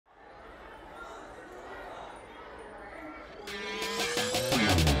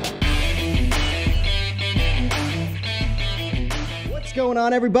What's going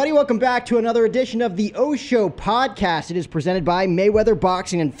on, everybody? Welcome back to another edition of the O Show podcast. It is presented by Mayweather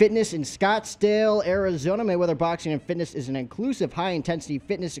Boxing and Fitness in Scottsdale, Arizona. Mayweather Boxing and Fitness is an inclusive, high-intensity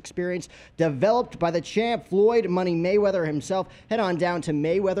fitness experience developed by the champ, Floyd Money Mayweather himself. Head on down to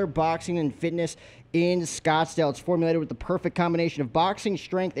Mayweather Boxing and Fitness in Scottsdale. It's formulated with the perfect combination of boxing,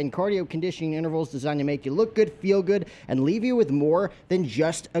 strength, and cardio conditioning intervals designed to make you look good, feel good, and leave you with more than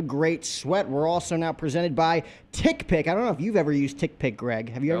just a great sweat. We're also now presented by TickPick. I don't know if you've ever used TickPick, Greg.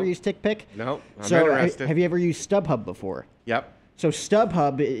 Have you ever used TickPick? No, I'm interested. Have you ever used StubHub before? Yep. So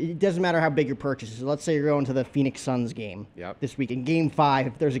StubHub, it doesn't matter how big your purchase is. Let's say you're going to the Phoenix Suns game this week. In Game 5,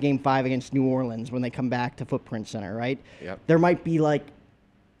 if there's a Game 5 against New Orleans when they come back to Footprint Center, right? Yep. There might be like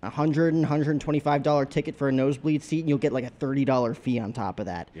 $100 and $125 ticket for a nosebleed seat, and you'll get like a $30 fee on top of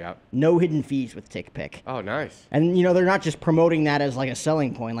that. Yep. No hidden fees with TickPick. Oh, nice. And, you know, they're not just promoting that as like a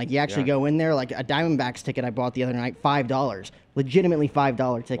selling point. Like, you actually go in there, like a Diamondbacks ticket I bought the other night, $5. Legitimately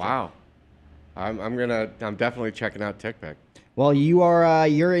 $5 ticket. Wow. I'm definitely checking out TickPick. Well,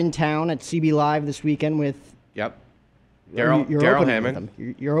 you're in town at CB Live this weekend with... Yep. Darrell Hammond.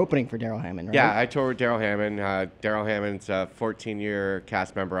 You're opening for Darrell Hammond, right? Yeah, I toured with Darrell Hammond. Darrell Hammond's a 14-year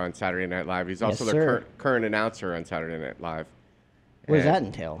cast member on Saturday Night Live. He's also the current announcer on Saturday Night Live. What does that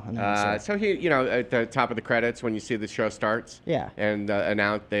entail? So he, you know, at the top of the credits when you see the show starts. Yeah. And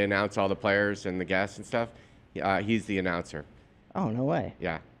they announce all the players and the guests and stuff. He's the announcer. Oh, no way.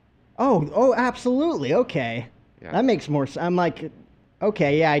 Yeah. Oh, absolutely. Okay. Yeah. That makes more sense. I'm like,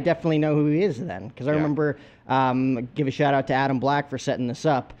 okay, yeah, I definitely know who he is then. Because I remember, give a shout out to Adam Black for setting this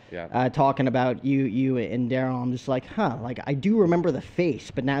up. Yeah. Talking about you and Darrell. I'm just like, like I do remember the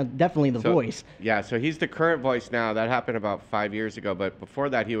face, but now definitely the voice. Yeah, so he's the current voice now. That happened about 5 years ago. But before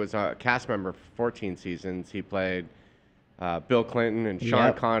that, he was a cast member for 14 seasons. He played Bill Clinton and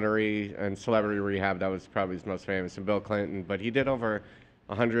Sean Connery and Celebrity Rehab. That was probably his most famous, and Bill Clinton. But he did over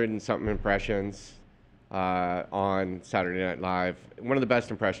 100 and something impressions on Saturday Night Live. One of the best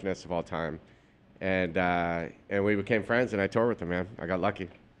impressionists of all time. And we became friends, and I toured with him, man. I got lucky.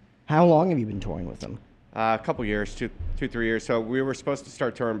 How long have you been touring with him? A couple years, two, 3 years. So we were supposed to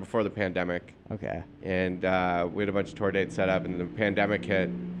start touring before the pandemic. Okay. And we had a bunch of tour dates set up, and the pandemic hit,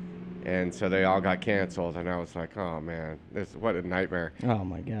 and so they all got canceled. And I was like, oh, man, what a nightmare. Oh,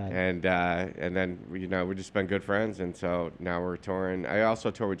 my God. And then, you know, we've just been good friends, and so now we're touring. I also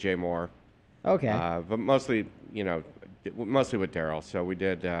tour with Mohr. Okay. But mostly with Darrell. So we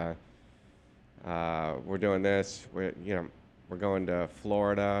did, we're doing this. We're going to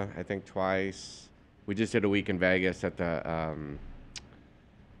Florida, I think twice. We just did a week in Vegas at the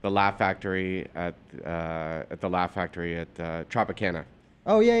Laugh Factory at Tropicana.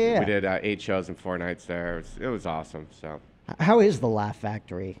 Oh, yeah. We did 8 shows in 4 nights there. It was awesome. So. How is the Laugh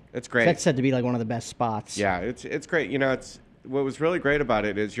Factory? It's great. That's said to be like one of the best spots. Yeah, it's great. You know, what was really great about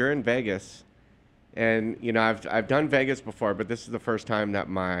it is you're in Vegas, and you know I've done Vegas before, but this is the first time that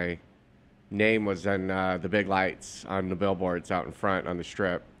my name was in the big lights on the billboards out in front on the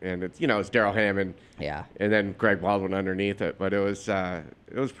Strip, and it's Darrell Hammond. Yeah. And then Greg Baldwin underneath it, but it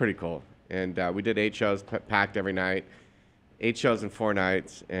was pretty cool. And we did 8 shows, packed every night, 8 shows in 4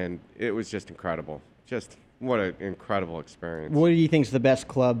 nights, and it was just incredible. Just what an incredible experience. What do you think is the best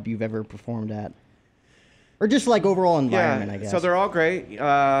club you've ever performed at? Or just like overall environment, I guess. So they're all great. You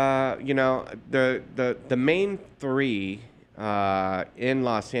know, the main 3 in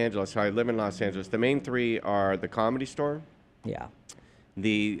Los Angeles. So I live in Los Angeles. The main 3 are the Comedy Store,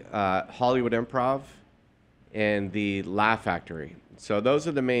 the Hollywood Improv, and the Laugh Factory. So those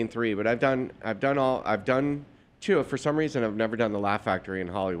are the main 3. But I've done 2. For some reason, I've never done the Laugh Factory in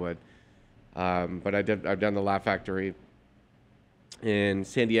Hollywood. But I've done the Laugh Factory in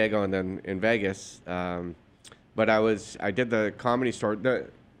San Diego and then in Vegas. But I did the Comedy Store. The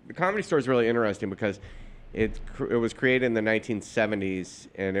Comedy Store is really interesting because it was created in the 1970s,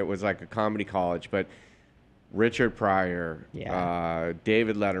 and it was like a comedy college. But Richard Pryor,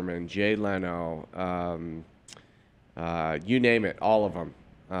 David Letterman, Jay Leno, you name it, all of them.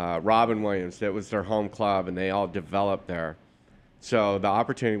 Robin Williams, that was their home club, and they all developed there. So the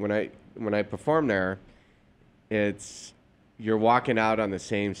opportunity when I perform there, you're walking out on the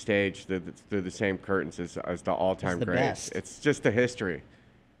same stage through the same curtains as the all-time greats. It's just the history.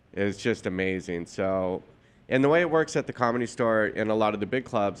 It's just amazing. So, and the way it works at the Comedy Store in a lot of the big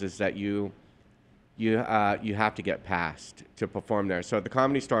clubs is that you have to get passed to perform there. So at the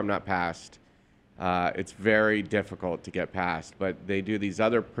Comedy Store, I'm not passed. It's very difficult to get passed, but they do these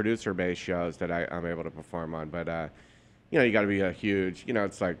other producer-based shows that I'm able to perform on. But you got to be a huge.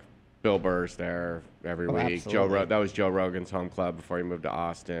 It's like Bill Burr's there every week. Absolutely. That was Joe Rogan's home club before he moved to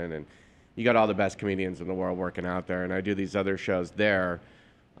Austin, and you got all the best comedians in the world working out there, and I do these other shows there,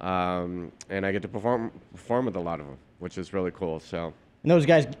 and I get to perform with a lot of them, which is really cool. So. And those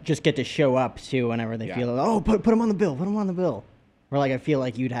guys just get to show up too whenever they feel like, oh, put them on the bill, put them on the bill. Or like I feel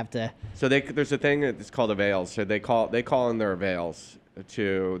like you'd have to. So there's a thing that's called avails. So they call in their avails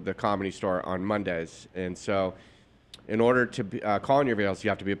to the Comedy Store on Mondays, and so in order to call in your avails, you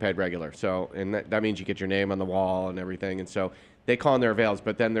have to be a paid regular. So and that means you get your name on the wall and everything. And so they call in their avails,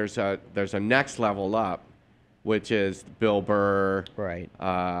 but then there's a next level up, which is Bill Burr, right?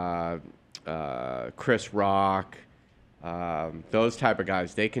 Chris Rock. Those type of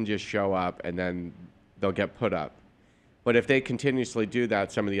guys, they can just show up and then they'll get put up. But if they continuously do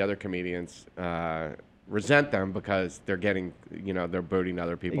that, some of the other comedians resent them because they're getting, they're booting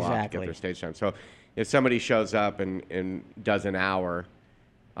other people off to get their stage time. So if somebody shows up and does an hour,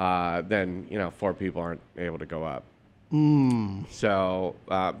 then, 4 people aren't able to go up. So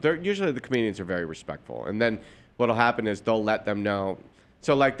usually the comedians are very respectful. And then what'll happen is they'll let them know.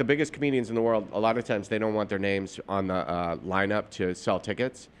 So like the biggest comedians in the world, a lot of times they don't want their names on the lineup to sell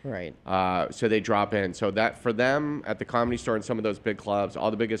tickets. Right. So they drop in. So that for them at the Comedy Store and some of those big clubs, all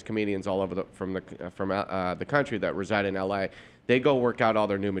the biggest comedians all over from the country that reside in LA, they go work out all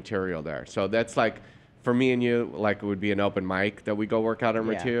their new material there. So that's like for me and you, like it would be an open mic that we go work out our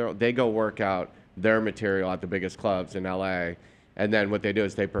material. They go work out their material at the biggest clubs in LA, and then what they do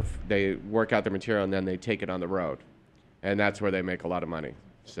is they work out their material and then they take it on the road. And that's where they make a lot of money.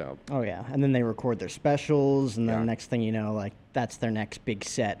 So. Oh yeah, and then they record their specials, and then next thing you know, like that's their next big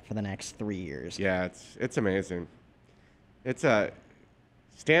set for the next 3 years. Yeah, it's amazing.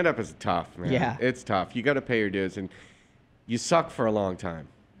 Stand-up is tough, man. Yeah, it's tough. You got to pay your dues, and you suck for a long time.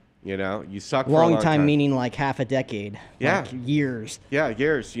 You suck for a long long time. Meaning like half a decade. Yeah, like years. Yeah,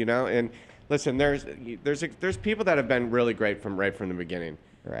 years. And listen, there's people that have been really great right from the beginning.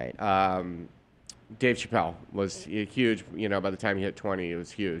 Right. Dave Chappelle was huge. By the time he hit 20, he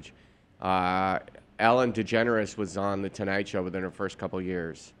was huge. Ellen DeGeneres was on The Tonight Show within her first couple of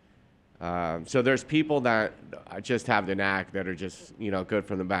years. So there's people that just have the knack that are just, good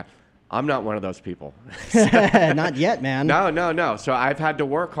from the back. I'm not one of those people. Not yet, man. No. So I've had to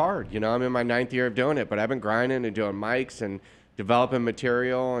work hard. I'm in my 9th year of doing it, but I've been grinding and doing mics and developing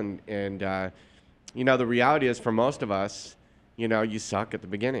material. And the reality is for most of us, you suck at the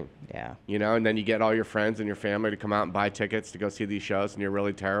beginning. Yeah. And then you get all your friends and your family to come out and buy tickets to go see these shows, and you're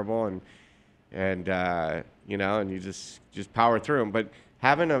really terrible, and you just power through them. But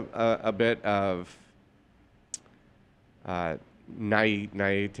having a bit of naivety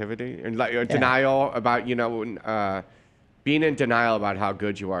and denial about, being in denial about how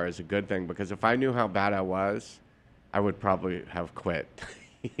good you are is a good thing, because if I knew how bad I was, I would probably have quit.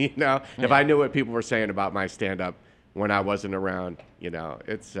 If I knew what people were saying about my stand-up when I wasn't around,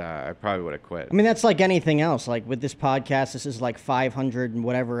 I probably would have quit. I mean, that's like anything else. Like with this podcast, this is like 500 and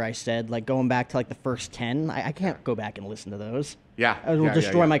whatever I said, like going back to like the first 10. I can't go back and listen to those. Yeah. It will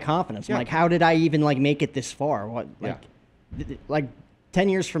destroy my confidence. I'm like, how did I even like make it this far? What? Like 10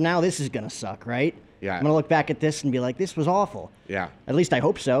 years from now, this is going to suck, right? Yeah. I'm going to look back at this and be like, this was awful. Yeah. At least I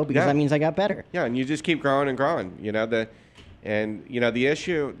hope so, because that means I got better. Yeah, and you just keep growing and growing. The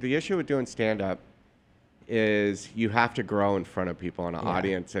issue with doing stand-up is you have to grow in front of people in an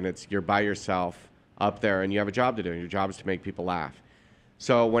audience, and you're by yourself up there, and you have a job to do, and your job is to make people laugh.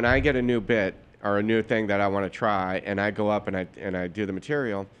 So when I get a new bit or a new thing that I want to try, and I go up and I do the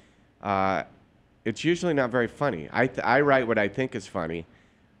material, it's usually not very funny. I write what I think is funny,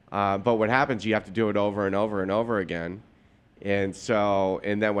 but what happens, you have to do it over and over and over again. And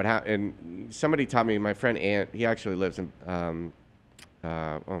then what happened, and somebody taught me, my friend Ant, he actually lives in,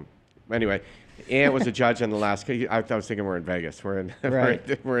 anyway, Ant was a judge on the last. I was thinking we're in Vegas. We're in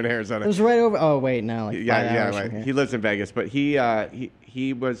we're in Arizona. It was right over. Oh wait, no. Like 5 hours right. He lives in Vegas, but he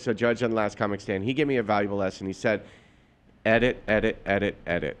was a judge on the last comic stand. He gave me a valuable lesson. He said, edit.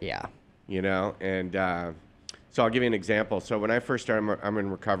 Yeah. And so I'll give you an example. So when I first started, I'm in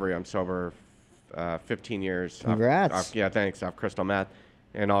recovery. I'm sober 15 years. Congrats. Thanks. Off crystal meth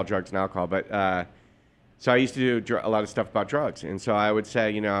and all drugs and alcohol, but. So I used to do a lot of stuff about drugs. And so I would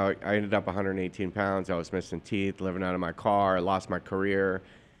say, I ended up 118 pounds. I was missing teeth, living out of my car. I lost my career.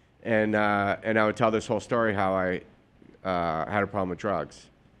 And I would tell this whole story how I had a problem with drugs.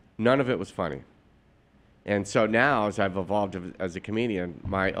 None of it was funny. And so now, as I've evolved as a comedian,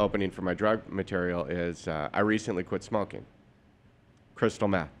 my opening for my drug material is I recently quit smoking. Crystal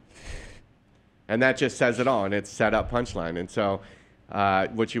meth. And that just says it all. And it's set up punchline. And so...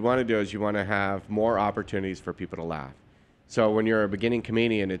 what you want to do is you want to have more opportunities for people to laugh. So when you're a beginning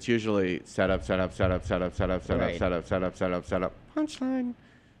comedian, it's usually set up, punchline,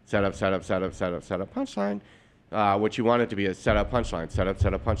 Set up, set up, set up, set up, set up, punchline. What you want it to be is set up, punchline, set up,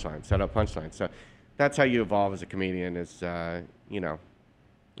 punchline, set up, punchline. So that's how you evolve as a comedian is, you know,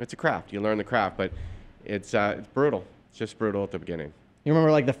 it's a craft. You learn the craft, but it's brutal. It's just brutal at the beginning. You remember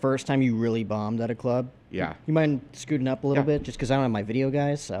like the first time you really bombed at a club? Yeah. You mind scooting up a little bit just because I don't have my video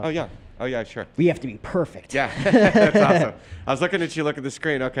guys? So. Oh, yeah. Oh, yeah, sure. We have to be perfect. Yeah, that's awesome. I was looking at you, look at the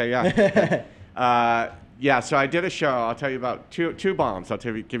screen. Okay, yeah. Yeah, so I did a show. I'll tell you about two bombs. I'll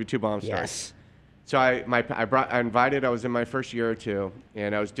give you two bomb stories. Yes. So I was in my first year or two,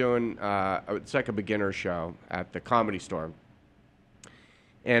 and I was doing, it's like a beginner show at the Comedy Store.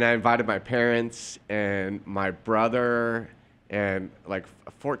 And I invited my parents and my brother and like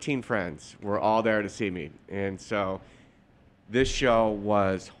 14 friends were all there to see me. And so this show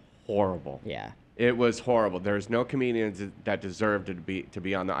was horrible. Yeah. It was horrible. There's no comedians that deserved to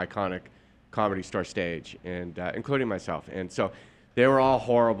be on the iconic Comedy Store stage, and including myself. And so they were all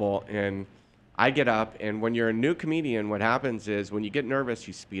horrible. And I get up, and when you're a new comedian, what happens is when you get nervous,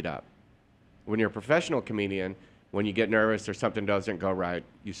 you speed up. When you're a professional comedian, when you get nervous or something doesn't go right,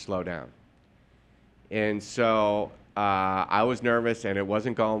 you slow down. And so I was nervous, and it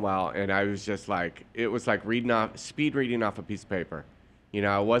wasn't going well, and I was just like, it was like speed reading off a piece of paper. You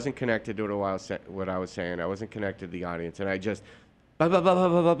know, I wasn't connected to what I was saying. I wasn't connected to the audience, and I just,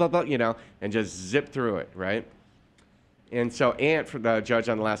 you know, and just zipped through it, right? And so Ant, for the judge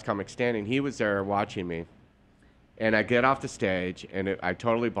on The Last Comic Standing, he was there watching me, and I get off the stage, and I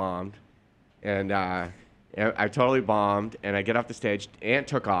totally bombed, and I totally bombed, and I get off the stage. Ant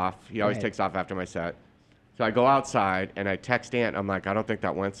took off. He always takes off after my set. So I go outside, and I text Ant. I'm like, I don't think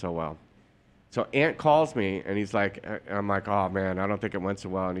that went so well. So Ant calls me, and he's like, I'm like, oh, man, I don't think it went so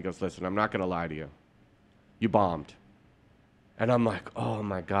well. And he goes, listen, I'm not going to lie to you. You bombed. And I'm like, oh,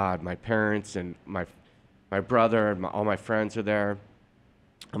 my God, my parents and my brother and all my friends are there.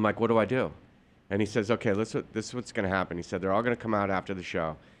 I'm like, what do I do? And he says, okay, this is what's going to happen. He said, they're all going to come out after the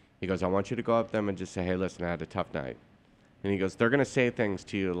show. He goes, I want you to go up to them and just say, hey, listen, I had a tough night. And he goes, they're going to say things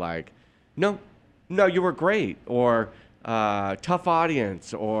to you like, no, you were great, or tough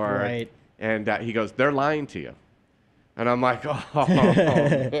audience, or... Right. And he goes, they're lying to you. And I'm like, oh,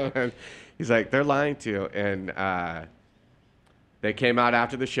 man. He's like, they're lying to you. And they came out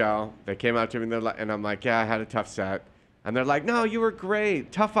after the show. They came out to me, and I'm like, yeah, I had a tough set. And they're like, no, you were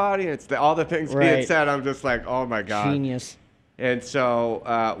great. Tough audience. All the things he had said, I'm just like, oh, my God. Genius. And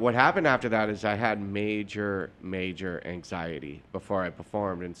so what happened after that is I had major anxiety before I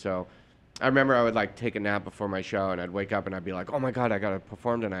performed. And so I remember I would like take a nap before my show, and I'd wake up and I'd be like, oh, my God, I got to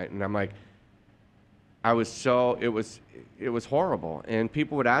perform tonight. And I'm like, it was horrible. And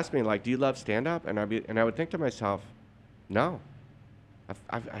people would ask me, like, do you love stand-up? And I would think to myself, no,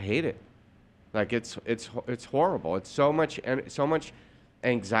 I hate it. Like, it's horrible. It's so much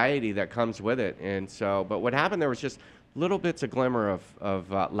anxiety that comes with it. And so, but what happened, there was just little bits of glimmer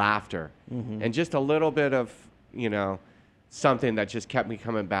of laughter, and just a little bit of, you know, something that just kept me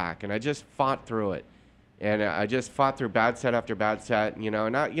coming back. And I just fought through it. And I just fought through bad set after bad set, you know,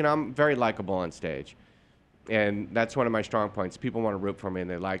 and I'm very likable on stage. And that's one of my strong points. People want to root for me and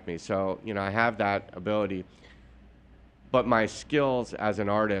they like me. So, you know, I have that ability. But my skills as an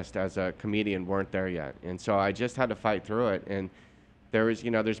artist, as a comedian, weren't there yet. And so I just had to fight through it. And there's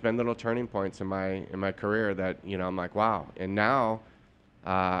been little turning points in my career that, you know, I'm like, wow. And now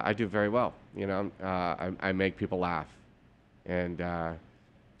I do very well. You know, I make people laugh. And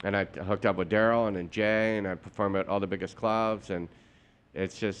I hooked up with Darrell and then Jay, and I perform at all the biggest clubs. And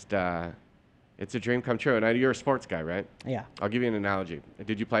it's just... it's a dream come true. And you're a sports guy, right? Yeah. I'll give you an analogy.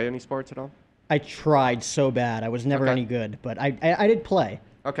 Did you play any sports at all? I tried so bad. I was never any good, but I did play.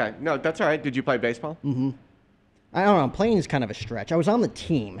 Okay. No, that's all right. Did you play baseball? Mm-hmm. I don't know. Playing is kind of a stretch. I was on the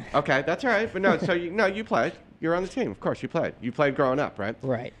team. Okay, that's all right. But no, so you played. You're on the team. Of course, you played. You played growing up, right?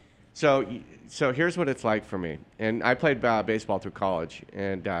 Right. So here's what it's like for me. And I played baseball through college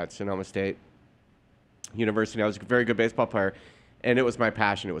and at Sonoma State University. I was a very good baseball player. And it was my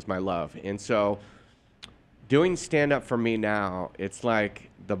passion. It was my love. And so doing stand-up for me now, it's like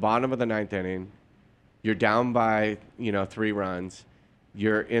the bottom of the ninth inning. You're down by, 3 runs.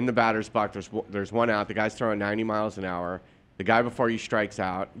 You're in the batter's box. There's one out. The guy's throwing 90 miles an hour. The guy before you strikes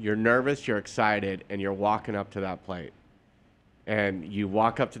out. You're nervous. You're excited. And you're walking up to that plate. And you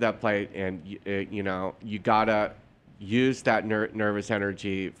walk up to that plate, and, you got to use that nervous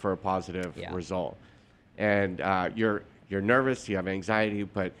energy for a positive result. And you're nervous, you have anxiety,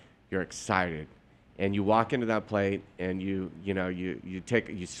 but you're excited. And you walk into that plate, and you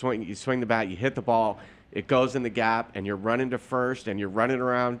swing the bat, you hit the ball, it goes in the gap, and you're running to first, and you're running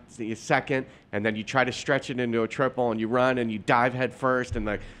around second, and then you try to stretch it into a triple, and you run, and you dive head first,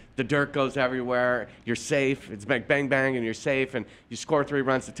 and the dirt goes everywhere. You're safe. It's bang, bang, bang, and you're safe. And you score 3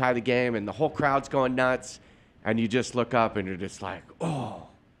 runs to tie the game, and the whole crowd's going nuts. And you just look up, and you're just like, oh,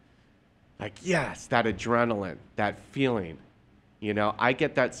 like, yes, that adrenaline, that feeling. You know, I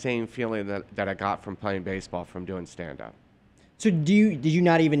get that same feeling that I got from playing baseball from doing stand-up. So did you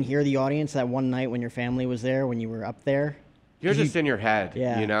not even hear the audience that one night when your family was there, when you were up there? You're just in your head.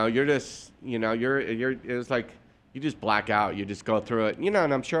 Yeah. You know, you're just, you know, it was like, you just black out. You just go through it. You know,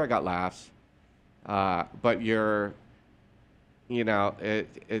 and I'm sure I got laughs. But you're, you know,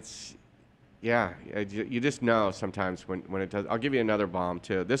 it's, yeah, you just know sometimes when it does. I'll give you another bomb,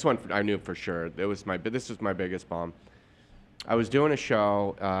 too. This one I knew for sure. This was my biggest bomb. I was doing a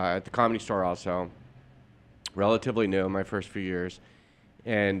show at the Comedy Store also, relatively new, my first few years.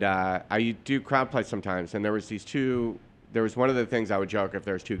 And I do crowd play sometimes. And there was one of the things I would joke if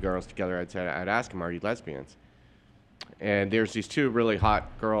there's 2 girls together, I'd ask them, are you lesbians? And there's these 2 really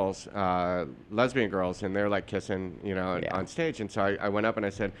hot girls, lesbian girls, and they're like kissing, you know, on stage. And so I went up and I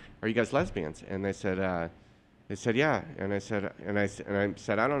said, are you guys lesbians? And they said, yeah. And I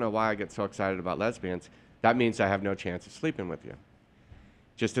said, I don't know why I get so excited about lesbians. That means I have no chance of sleeping with you.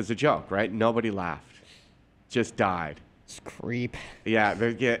 Just as a joke, right? Nobody laughed. Just died. It's creep. Yeah,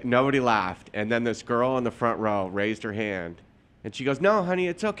 nobody laughed. And then this girl in the front row raised her hand. And she goes, no, honey,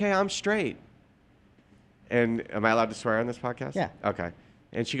 it's okay. I'm straight. And am I allowed to swear on this podcast? Yeah. Okay.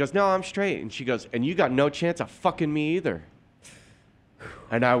 And she goes, no, I'm straight. And she goes, and you got no chance of fucking me either.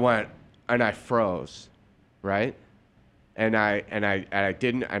 And I went, and I froze, right? And I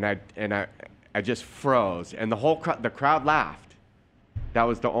just froze. And the crowd laughed. That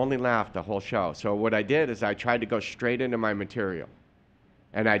was the only laugh the whole show. So what I did is I tried to go straight into my material.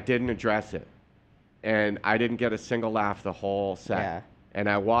 And I didn't address it. And I didn't get a single laugh the whole set. Yeah. And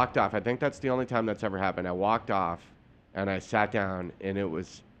I walked off. I think that's the only time that's ever happened. I walked off, and I sat down, and it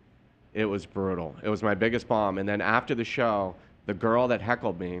was brutal. It was my biggest bomb. And then after the show, the girl that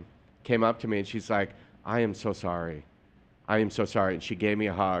heckled me came up to me, and she's like, I am so sorry. I am so sorry. And she gave me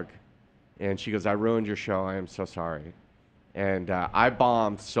a hug. And she goes, I ruined your show. I am so sorry. And I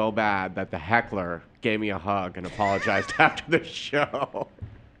bombed so bad that the heckler gave me a hug and apologized after the show.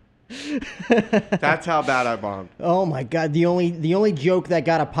 That's how bad I bombed. Oh my God! The only joke that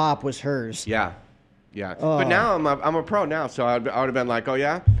got a pop was hers. Yeah. But now I'm a pro now, so I would have been like, oh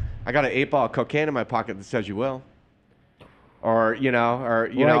yeah, I got an 8-ball of cocaine in my pocket that says you will. Or you know,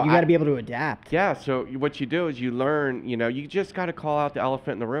 you got to be able to adapt. Yeah. So what you do is you learn. You know, you just got to call out the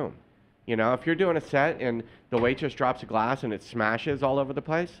elephant in the room. You know, if you're doing a set and the waitress drops a glass and it smashes all over the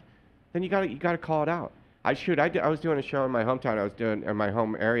place, then you got to call it out. I was doing a show in my hometown. I was doing in my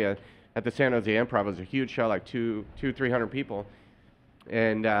home area at the San Jose Improv. It was a huge show, like 300 people.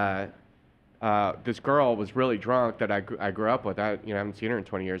 And this girl was really drunk that I grew up with. I haven't seen her in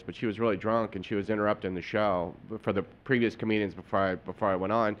 20 years, but she was really drunk and she was interrupting the show for the previous comedians before I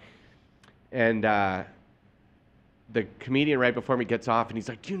went on. And the comedian right before me gets off and he's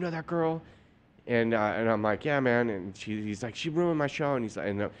like, do you know that girl? And I'm like, yeah, man. And he's like, she ruined my show. And he's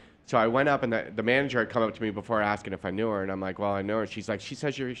like, so I went up and the manager had come up to me before asking if I knew her. And I'm like, well, I know her. She's like, she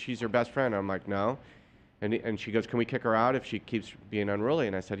says she's your best friend. I'm like, no. And she goes, can we kick her out if she keeps being unruly?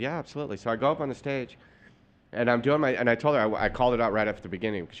 And I said, yeah, absolutely. So I go up on the stage and I'm doing and I told her, I called it out right after the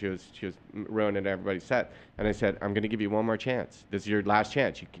beginning because she was ruining everybody's set. And I said, I'm going to give you one more chance. This is your last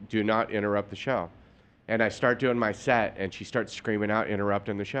chance. You do not interrupt the show. And I start doing my set, and she starts screaming out,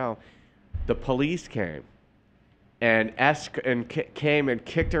 interrupting the show. The police came and came and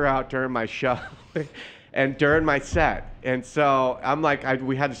kicked her out during my show and during my set. And so I'm like,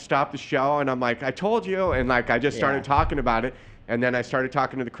 we had to stop the show, and I'm like, I told you. And like, I just started talking about it, and then I started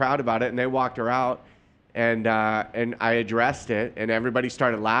talking to the crowd about it, and they walked her out, and I addressed it, and everybody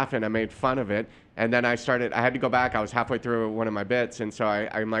started laughing. I made fun of it, and then I had to go back. I was halfway through one of my bits, and so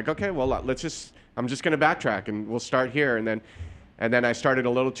I'm like, okay, well, I'm just going to backtrack and we'll start here. And then I started a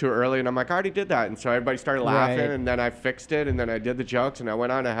little too early and I'm like, I already did that. And so everybody started laughing and then I fixed it and then I did the jokes and I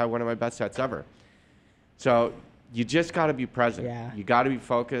went on. I had one of my best sets ever. So you just got to be present. Yeah. You got to be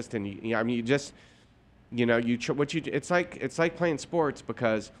focused. And it's like playing sports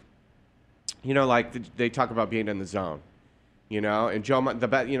because, like they talk about being in the zone, and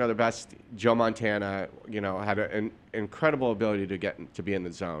the best Joe Montana, had an incredible ability to be in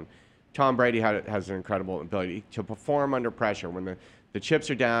the zone. Tom Brady has an incredible ability to perform under pressure. When the chips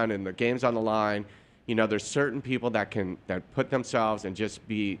are down and the game's on the line, there's certain people that put themselves and just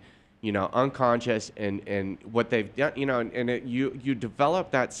be, unconscious and what they've done, you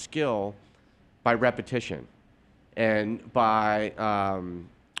develop that skill by repetition and by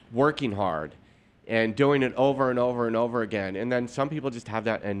working hard. and doing it over and over and over again. And then some people just have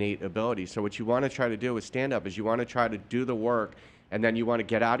that innate ability. So what you want to try to do with stand-up is you want to try to do the work, and then you want to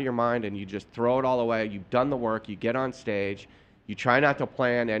get out of your mind and you just throw it all away. You've done the work, you get on stage, you try not to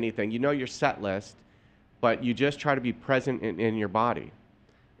plan anything. You know your set list, but you just try to be present in your body.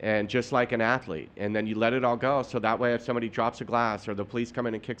 And just like an athlete, and then you let it all go. So that way, if somebody drops a glass, or the police come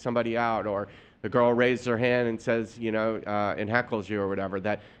in and kick somebody out, or the girl raises her hand and says, you know, and heckles you or whatever,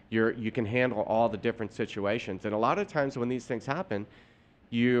 that you can handle all the different situations. And a lot of times when these things happen,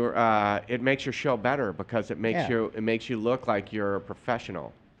 it makes your show better because it makes you look like you're a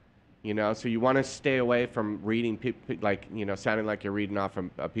professional. You know, so you want to stay away from reading like, you know, sounding like you're reading off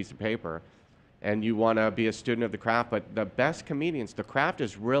a piece of paper. And you want to be a student of the craft. But the best comedians, the craft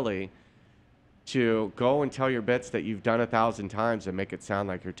is really to go and tell your bits that you've done 1,000 times and make it sound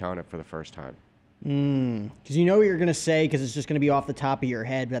like you're telling it for the first time. Because you know what you're going to say, because it's just going to be off the top of your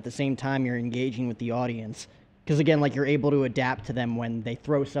head, but at the same time you're engaging with the audience. Because again, like, you're able to adapt to them when they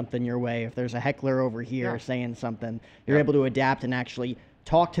throw something your way. If there's a heckler over here saying something, you're able to adapt and actually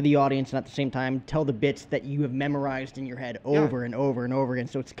talk to the audience, and at the same time tell the bits that you have memorized in your head over and over and over again,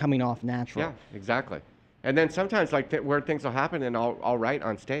 so it's coming off natural. Yeah, exactly. And then sometimes, like, where things will happen, and I'll write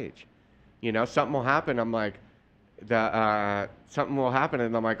on stage. You know, something will happen, I'm like, something will happen,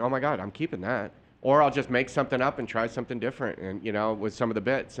 and I'm like, oh my God, I'm keeping that. Or I'll just make something up and try something different, and, you know, with some of the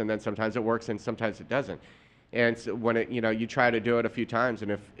bits, and then sometimes it works and sometimes it doesn't. And so when you try to do it a few times,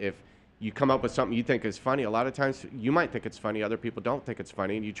 and if you come up with something you think is funny, a lot of times you might think it's funny, other people don't think it's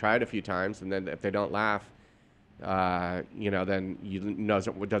funny, and you try it a few times, and then if they don't laugh, you know, then you know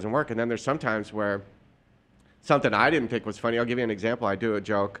it doesn't work. And then there's sometimes where something I didn't think was funny. I'll give you an example. I do a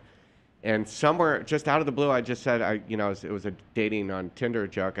joke, and somewhere just out of the blue, I just said, you know, it was a dating on Tinder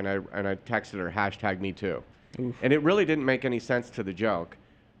joke, and I texted her #MeToo. Oof. And it really didn't make any sense to the joke,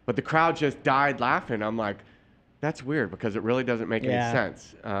 but the crowd just died laughing. I'm like, that's weird, because it really doesn't make any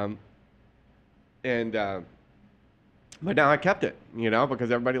sense. But now I kept it, you know,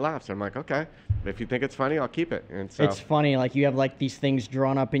 because everybody laughs. I'm like, okay, if you think it's funny, I'll keep it. And so it's funny, like, you have like these things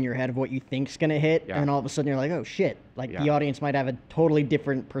drawn up in your head of what you think's gonna hit, and all of a sudden you're like, oh shit, like the audience might have a totally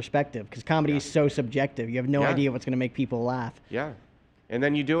different perspective, because comedy is so subjective. You have no idea what's gonna make people laugh. Yeah, and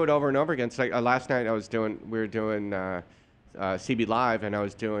then you do it over and over again. It's like last night we were doing CB Live, and I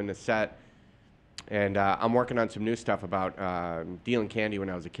was doing a set. And I'm working on some new stuff about dealing candy when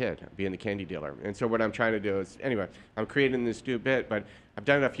I was a kid, being the candy dealer. And so what I'm trying to do is, anyway, I'm creating this new bit, but I've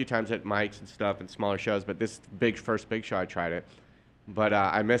done it a few times at mics and stuff and smaller shows, but this first big show I tried it. But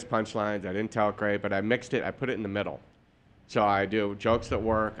I missed punchlines, I didn't tell it great, but I mixed it, I put it in the middle. So I do jokes that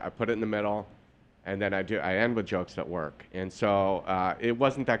work, I put it in the middle, and then I end with jokes that work. And so it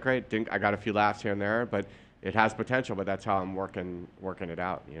wasn't that great. I got a few laughs here and there, but it has potential, but that's how I'm working it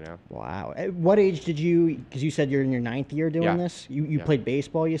out, you know. Wow. At what age did you, because you said you're in your 9th year doing this? You played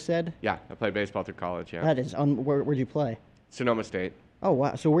baseball, you said? Yeah, I played baseball through college, yeah. That is, where'd you play? Sonoma State. Oh,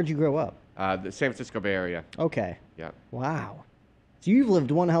 wow. So where'd you grow up? The San Francisco Bay Area. Okay. Yeah. Wow. So you've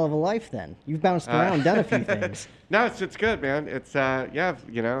lived one hell of a life then. You've bounced around, done a few things. No, it's good, man. It's,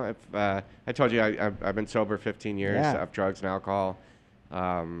 you know, I told you I've been sober 15 years of drugs and alcohol.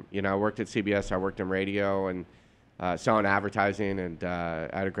 You know, I worked at CBS, I worked in radio and selling advertising, and I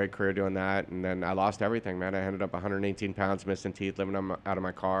had a great career doing that. And then I lost everything, man. I ended up 118 pounds, missing teeth, living out of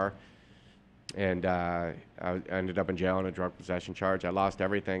my car. And I ended up in jail on a drug possession charge. I lost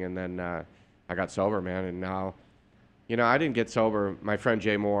everything, and then I got sober, man. And now, you know, I didn't get sober. My friend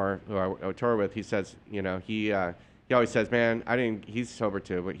Jay Mohr, who I tour with, he says, you know, he always says, man, he's sober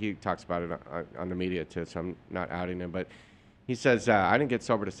too, but he talks about it on the media too, so I'm not outing him. But he says, I didn't get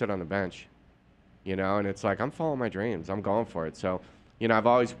sober to sit on the bench, you know, and it's like, I'm following my dreams. I'm going for it. So, you know, I've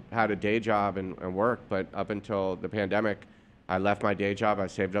always had a day job and work, but up until the pandemic, I left my day job, I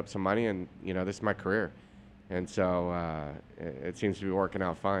saved up some money, and, you know, this is my career. And so it seems to be working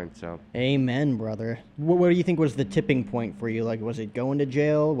out fine, so. Amen, brother. What do you think was the tipping point for you? Like, was it going to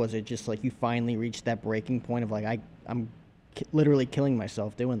jail? Was it just like you finally reached that breaking point of like, I'm literally killing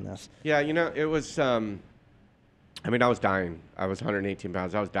myself doing this? Yeah, you know, it was, I mean, I was dying. I was 118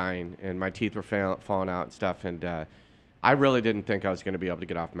 pounds. I was dying, and my teeth were falling out and stuff. And I really didn't think I was going to be able to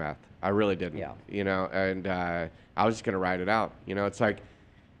get off meth. I really didn't. Yeah. You know, and I was just going to ride it out. You know, it's like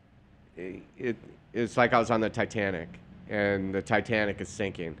it's like I was on the Titanic, and the Titanic is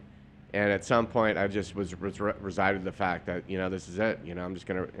sinking. And at some point, I just was resided to the fact that, you know, this is it. You know, I'm just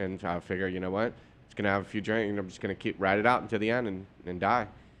going to, and I figure, you know what? Just going to have a few drinks, and I'm just going to ride it out until the end and die.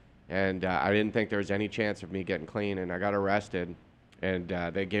 And I didn't think there was any chance of me getting clean, and I got arrested, and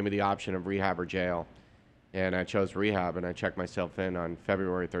they gave me the option of rehab or jail. and I chose rehab, and I checked myself in on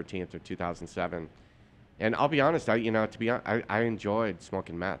February 13th of 2007. And I'll be honest, I enjoyed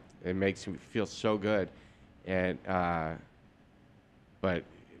smoking meth. It makes me feel so good, and but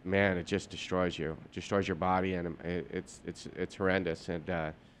man, it just destroys you. It destroys your body, and it's horrendous.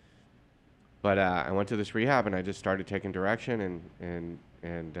 And but I went to this rehab, and I just started taking direction,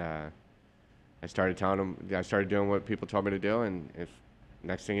 and I started telling them, I started doing what people told me to do, and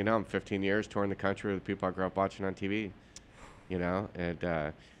next thing you know, I'm 15 years touring the country with the people I grew up watching on TV, you know. And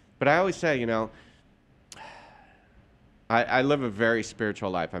but I always say, you know, I live a very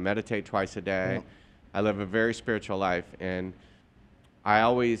spiritual life. I meditate twice a day. Yeah. I live a very spiritual life, and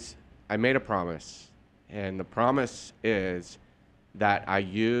I made a promise, and the promise is that I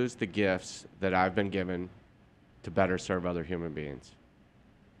use the gifts that I've been given to better serve other human beings.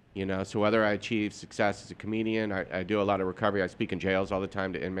 You know, so whether I achieve success as a comedian, I do a lot of recovery. I speak in jails all the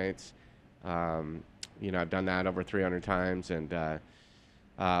time to inmates. You know, I've done that over 300 times, and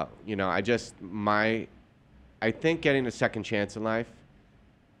you know, I think getting a second chance in life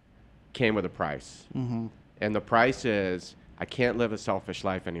came with a price. Mm-hmm. And the price is I can't live a selfish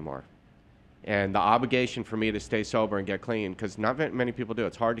life anymore. And the obligation for me to stay sober and get clean, because not many people do.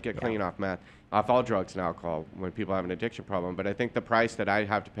 It's hard to get clean off meth, off all drugs and alcohol when people have an addiction problem. But I think the price that I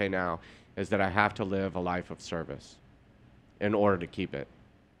have to pay now is that I have to live a life of service in order to keep it.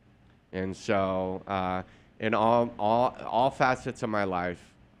 And so in all facets of my life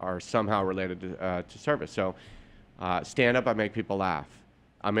are somehow related to service. So stand up, I make people laugh.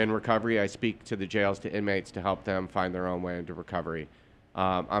 I'm in recovery. I speak to the jails, to inmates, to help them find their own way into recovery.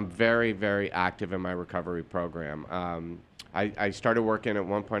 I'm very, very active in my recovery program. I started working, at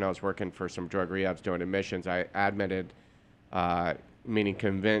one point I was working for some drug rehabs doing admissions. I admitted, meaning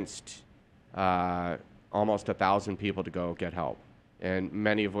convinced almost 1,000 people to go get help, and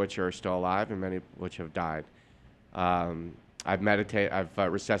many of which are still alive and many of which have died. I've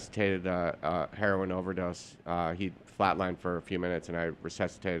resuscitated a heroin overdose. He flatlined for a few minutes, and I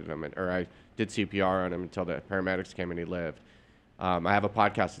resuscitated him, or I did CPR on him until the paramedics came and he lived. I have a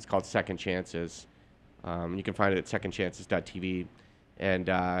podcast. It's called Second Chances. You can find it at secondchances.tv,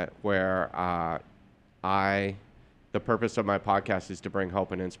 and where the purpose of my podcast is to bring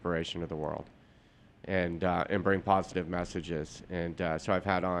hope and inspiration to the world, and bring positive messages. And so I've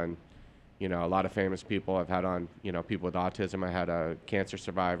had on, you know, a lot of famous people. I've had on, you know, people with autism. I had cancer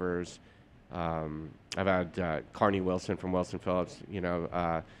survivors. I've had Carney Wilson from Wilson Phillips, you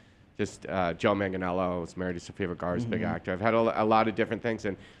know, just Joe Manganiello was married to Sofia Vergara's big actor. I've had a lot of different things,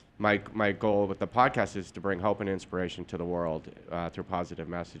 and my goal with the podcast is to bring hope and inspiration to the world through positive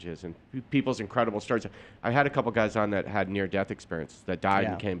messages and people's incredible stories. I had a couple guys on that had near-death experiences that died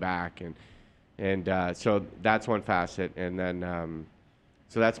and came back, and so that's one facet, and then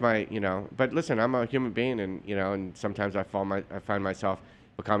so that's my, you know. But listen, I'm a human being, and you know, and sometimes I find myself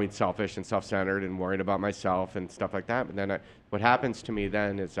becoming selfish and self-centered and worried about myself and stuff like that. But then what happens to me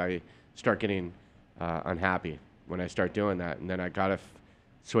then is I start getting unhappy when I start doing that, and then I gotta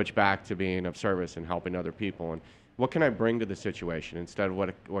switch back to being of service and helping other people. And what can I bring to the situation instead of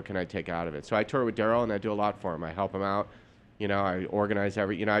what can I take out of it? So I tour with Darrell, and I do a lot for him. I help him out. You know, I organize I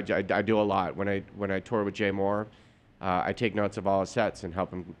do a lot. When I tour with Mohr, I take notes of all his sets and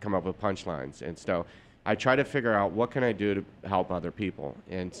help him come up with punchlines. And so I try to figure out what can I do to help other people.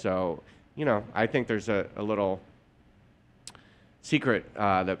 And so, you know, I think there's a little secret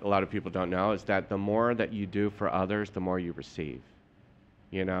that a lot of people don't know, is that the more that you do for others, the more you receive.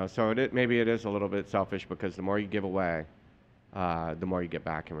 You know, so maybe it is a little bit selfish, because the more you give away, the more you get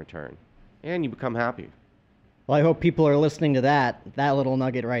back in return, and you become happy. Well, I hope people are listening to that little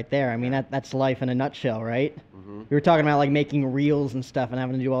nugget right there. I mean, that's life in a nutshell, right? Mm-hmm. We were talking about like making reels and stuff and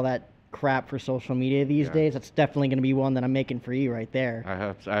having to do all that crap for social media these days. That's definitely going to be one that I'm making for you right there. I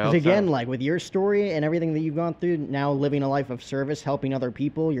hope so. Because again, like with your story and everything that you've gone through, now living a life of service, helping other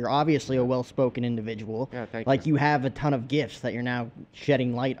people, you're obviously a well-spoken individual. Yeah, thank you. Like you have a ton of gifts that you're now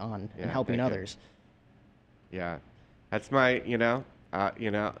shedding light on and helping others. Yeah, that's my, I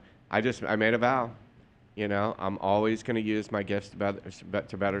made a vow. You know, I'm always going to use my gifts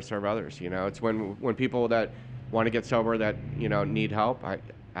to better serve others. You know, it's when people that want to get sober that, you know, need help, I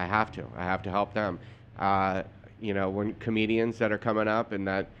have to help them. You know, when comedians that are coming up and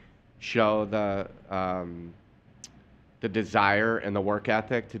that show the desire and the work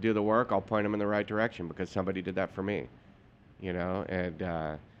ethic to do the work, I'll point them in the right direction because somebody did that for me. You know, and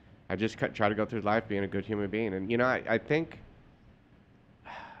I just try to go through life being a good human being. And, you know, I think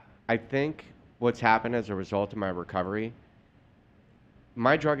what's happened as a result of my recovery,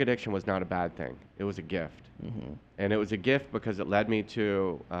 my drug addiction was not a bad thing. It was a gift. Mm-hmm. And it was a gift because it led me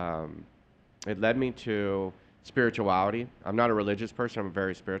to it led me to spirituality. I'm not a religious person. I'm a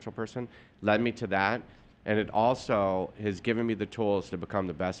very spiritual person. Led me to that. And it also has given me the tools to become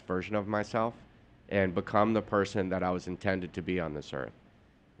the best version of myself and become the person that I was intended to be on this earth.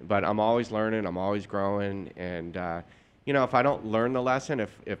 But I'm always learning. I'm always growing. And, you know, if I don't learn the lesson,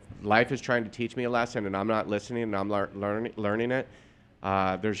 if life is trying to teach me a lesson and I'm not listening and I'm learning it,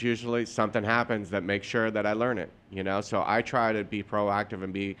 there's usually something happens that makes sure that I learn it, you know? So I try to be proactive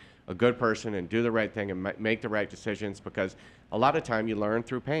and be a good person and do the right thing and make the right decisions, because a lot of time you learn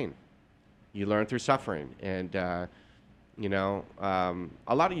through pain. You learn through suffering. And, you know,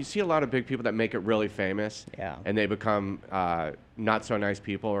 you see a lot of big people that make it really famous, and they become not so nice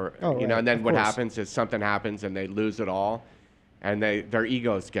people, or you know, and then what happens is something happens and they lose it all, and their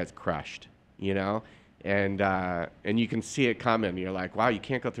egos get crushed, you know, and you can see it coming. You're like, wow, you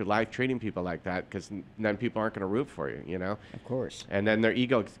can't go through life treating people like that, because then people aren't going to root for you, you know. Of course. And then their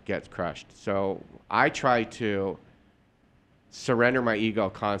ego gets crushed. So I try to surrender my ego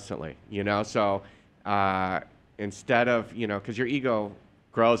constantly, you know. So instead of, you know, because your ego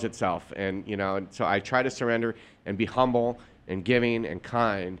grows itself, and, you know, and so I try to surrender and be humble and giving and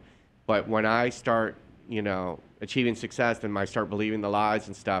kind. But when I start, you know, achieving success, then I start believing the lies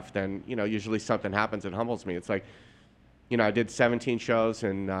and stuff, then, you know, usually something happens that humbles me. It's like, you know, I did 17 shows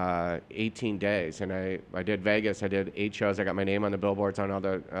in 18 days, and I did Vegas. I did 8 shows. I got my name on the billboards on all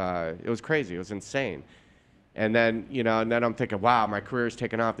the, it was crazy. It was insane. And then, you know, and then I'm thinking, wow, my career's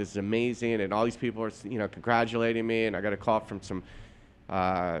taken off. This is amazing. And all these people are, you know, congratulating me. And I got a call from some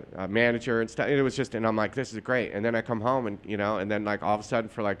manager and stuff. It was just, and I'm like, this is great. And then I come home and, you know, and then like all of a sudden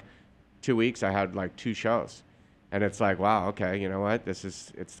for like 2 weeks, I had like 2 shows. And it's like, wow, okay, you know what?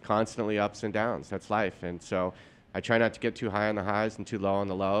 It's constantly ups and downs. That's life. And so I try not to get too high on the highs and too low on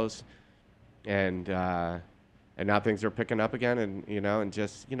the lows. And now things are picking up again. And, you know, and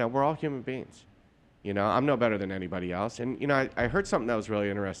just, you know, we're all human beings. You know, I'm no better than anybody else. And, you know, I heard something that was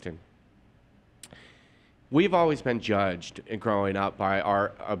really interesting. We've always been judged in growing up by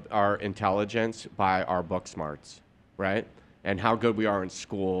our intelligence, by our book smarts, right? And how good we are in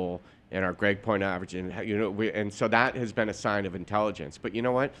school and our grade point average. And, you know, and so that has been a sign of intelligence. But you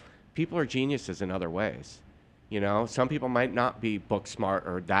know what? People are geniuses in other ways. You know, some people might not be book smart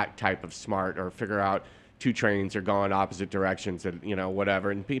or that type of smart, or figure out 2 trains are going opposite directions, and, you know,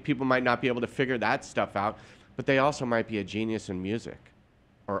 whatever. And people might not be able to figure that stuff out, but they also might be a genius in music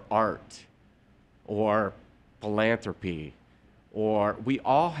or art or philanthropy, or we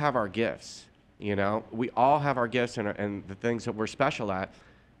all have our gifts, you know. We all have our gifts and the things that we're special at,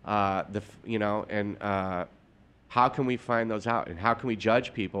 you know, and how can we find those out, and how can we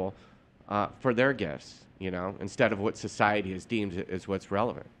judge people for their gifts, you know, instead of what society has deemed as what's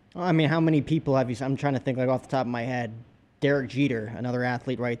relevant. I mean, how many people have you? I'm trying to think, like, off the top of my head. Derek Jeter, another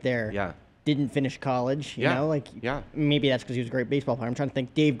athlete right there. Yeah. Didn't finish college. You know, like, maybe that's because he was a great baseball player. I'm trying to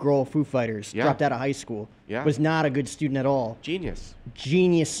think. Dave Grohl, Foo Fighters, dropped out of high school. Yeah. Was not a good student at all. Genius.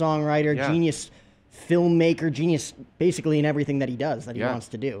 Genius songwriter, genius filmmaker, genius basically in everything that he does, that he wants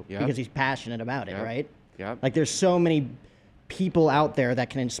to do, because he's passionate about it, right? Yeah. Like, there's so many people out there that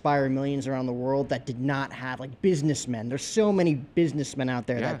can inspire millions around the world that did not have, like, businessmen. There's so many businessmen out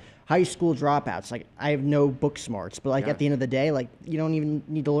there that high school dropouts. Like, I have no book smarts, but like at the end of the day, like, you don't even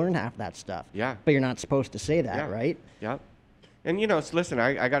need to learn half that stuff. Yeah. But you're not supposed to say that, right? Yeah. And, you know, so listen,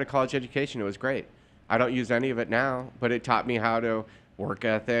 I got a college education. It was great. I don't use any of it now, but it taught me how to work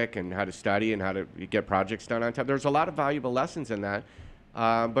ethic and how to study and how to get projects done on time. There's a lot of valuable lessons in that.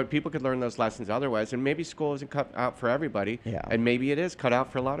 But people could learn those lessons otherwise, and maybe school isn't cut out for everybody, and maybe it is cut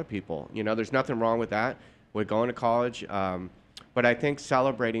out for a lot of people. You know, there's nothing wrong with that, with going to college, but I think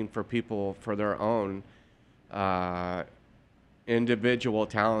celebrating for people for their own individual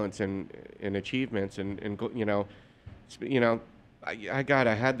talents and achievements, and you know,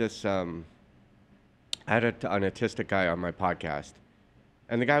 I had this, I had an autistic guy on my podcast,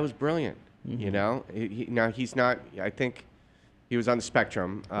 and the guy was brilliant. You know, now he's not, I think. He was on the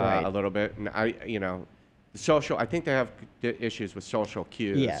spectrum a little bit, and you know, I think they have issues with social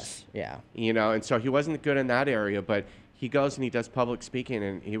cues. Yes, yeah. You know, and so he wasn't good in that area, but he goes and he does public speaking,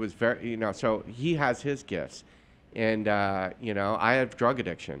 and he was very, you know, so he has his gifts, and you know, I have drug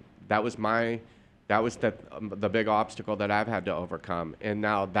addiction. That was the big obstacle that I've had to overcome, and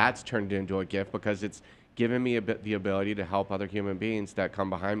now that's turned into a gift because it's given me the ability to help other human beings that come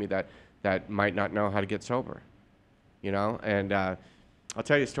behind me that might not know how to get sober. You know, and I'll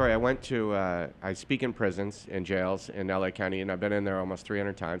tell you a story. I speak in prisons and jails in LA County, and I've been in there almost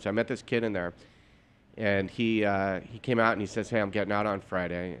 300 times. I met this kid in there, and he came out and he says, "Hey, I'm getting out on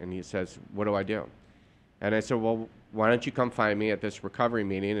Friday," and he says, "What do I do?" And I said, "Well, why don't you come find me at this recovery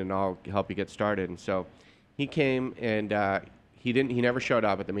meeting and I'll help you get started. And so he came and he never showed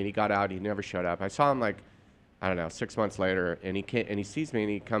up at the meeting. He got out, he never showed up. I saw him like, I don't know, 6 months later, and he came, and he sees me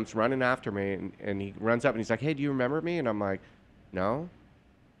and he comes running after me and he runs up and he's like, hey, do you remember me? And I'm like, no.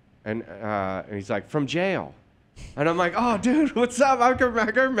 And he's like, from jail. And I'm like, oh, dude, what's up? I can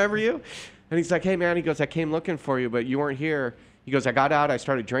remember you. And he's like, hey, man, he goes, I came looking for you, but you weren't here. He goes, I got out, I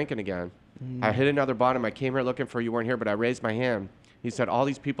started drinking again. I hit another bottom. I came here looking for you, weren't here, but I raised my hand. He said, all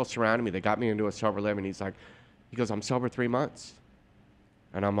these people surrounded me. They got me into a sober living. He goes, I'm sober 3 months.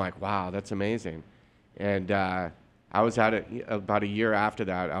 And I'm like, wow, that's amazing. And I was about a year after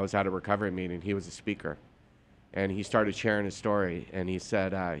that, I was at a recovery meeting. He was a speaker. And he started sharing his story. And he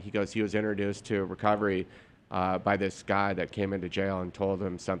said, he was introduced to recovery by this guy that came into jail and told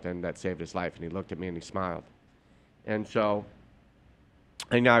him something that saved his life. And he looked at me and he smiled. And so,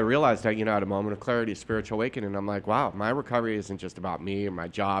 and I realized that, at a moment of clarity, a spiritual awakening, I'm like, wow, my recovery isn't just about me or my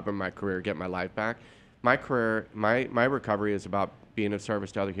job or my career, getting my life back. My recovery is about being of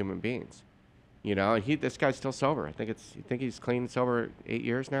service to other human beings. And this guy's still sober. I think he's clean and sober 8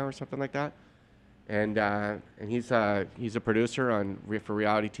 years now or something like that. And he's a producer for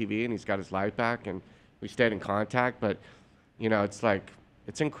reality TV, and he's got his life back, and we stayed in contact. But it's like,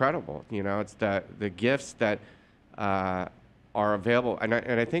 it's incredible. It's the gifts that are available. And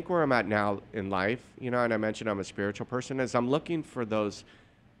I think where I'm at now in life, and I mentioned I'm a spiritual person, is I'm looking for those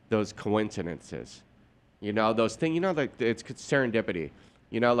coincidences. Those things. Like it's serendipity.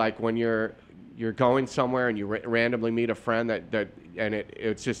 Like when you're going somewhere and you randomly meet a friend and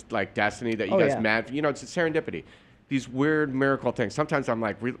it's just like destiny that you guys met. It's a serendipity. These weird miracle things. Sometimes I'm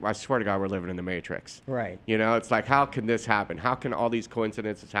like, I swear to God, we're living in the Matrix. Right. It's like, how can this happen? How can all these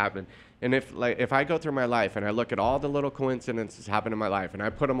coincidences happen? And if I go through my life and I look at all the little coincidences happen in my life and I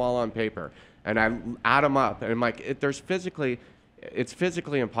put them all on paper and I add them up and I'm like, it's physically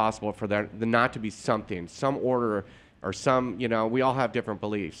impossible for there not to be something, some order or some, we all have different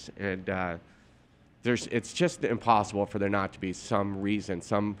beliefs, and it's just impossible for there not to be some reason,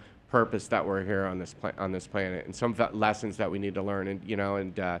 some purpose that we're here on this planet, and some lessons that we need to learn,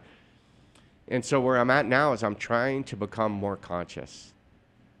 and so where I'm at now is I'm trying to become more conscious,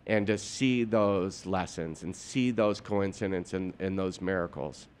 and to see those lessons and see those coincidences and those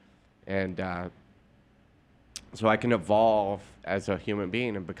miracles, and so I can evolve as a human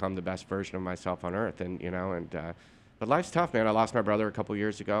being and become the best version of myself on earth, but life's tough, man. I lost my brother a couple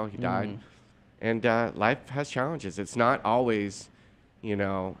years ago. He died. And life has challenges. It's not always,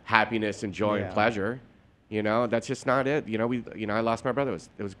 happiness and joy and pleasure. That's just not it. I lost my brother.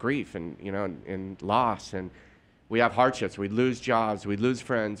 It was grief and, and loss. And we have hardships. We lose jobs. We lose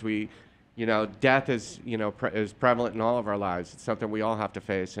friends. Death is, is prevalent in all of our lives. It's something we all have to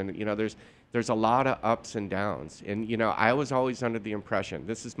face. And, there's a lot of ups and downs. And, I was always under the impression,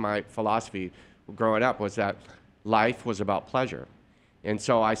 this is my philosophy growing up, was that life was about pleasure. And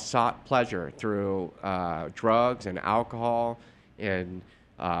so I sought pleasure through drugs and alcohol and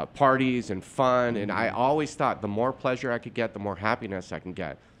parties and fun. And I always thought the more pleasure I could get, the more happiness I can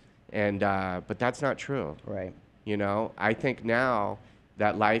get. And but that's not true. Right. I think now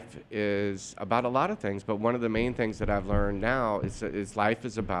that life is about a lot of things, but one of the main things that I've learned now is life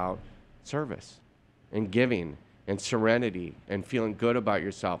is about service and giving and serenity and feeling good about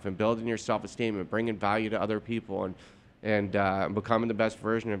yourself and building your self-esteem and bringing value to other people and becoming the best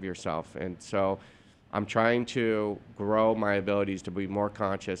version of yourself. And so I'm trying to grow my abilities to be more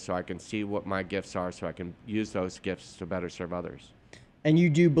conscious so I can see what my gifts are so I can use those gifts to better serve others. And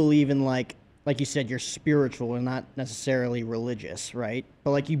you do believe in, like you said, you're spiritual and not necessarily religious, right?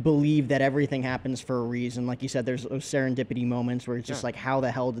 But you believe that everything happens for a reason. Like you said, there's those serendipity moments where it's just like, how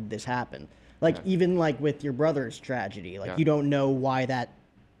the hell did this happen? Even with your brother's tragedy, you don't know why that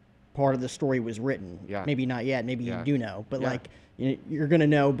part of the story was written. Yeah. Maybe not yet. Maybe you do know. But you're going to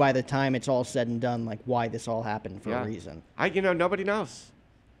know by the time it's all said and done, why this all happened for a reason. Nobody knows.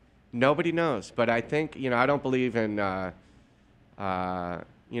 Nobody knows. But I think, I don't believe in,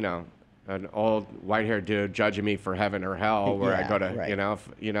 an old white-haired dude judging me for heaven or hell where I go to,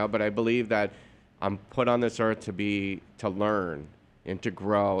 right. But I believe that I'm put on this earth to learn and to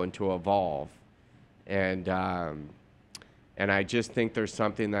grow and to evolve. And I just think there's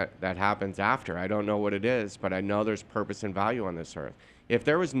something that happens after. I don't know what it is, but I know there's purpose and value on this earth. If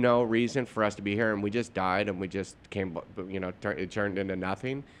there was no reason for us to be here and we just died and we just came, it turned into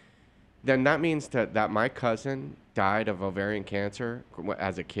nothing, then that means that my cousin died of ovarian cancer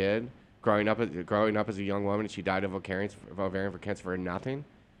as a kid, growing up as a young woman, and she died of ovarian cancer for nothing.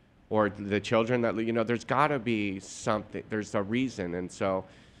 Or the children that, there's got to be something, there's a reason. And so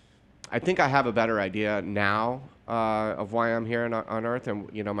I think I have a better idea now of why I'm here on Earth and,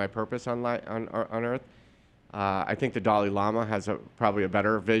 you know, my purpose on Earth. I think the Dalai Lama has probably a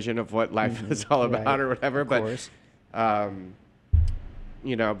better vision of what life is all about or whatever. But,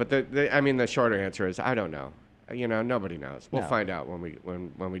 you know, but the shorter answer is I don't know. You know, nobody knows. We'll find out when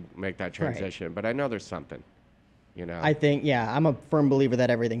we make that transition. Right. But I know there's something. You know. I think, I'm a firm believer that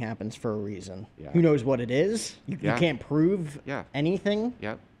everything happens for a reason. Yeah. Who knows what it is? You can't prove anything.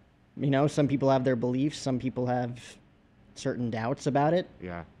 Yep. You know, some people have their beliefs. Some people have certain doubts about it.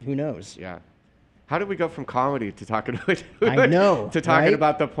 Yeah. Who knows? Yeah. How did we go from comedy to talking about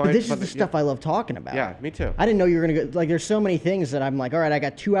the point? But this is the stuff I love talking about. Yeah, me too. I didn't know you were going to go. Like, there's so many things that I'm like, all right, I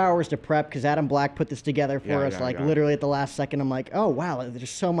got 2 hours to prep because Adam Black put this together for us. Literally at the last second, I'm like, oh, wow, there's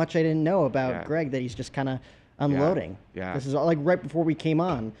so much I didn't know about Greg that he's just kind of unloading. Yeah. This is all, like, right before we came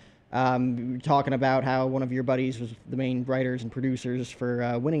on. We were talking about how one of your buddies was the main writers and producers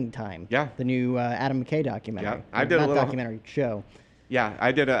for Winning Time. Yeah. The new Adam McKay documentary. Yeah. I did a little documentary show. Yeah,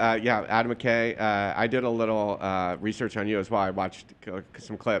 I did Adam McKay. I did a little research on you as well. I watched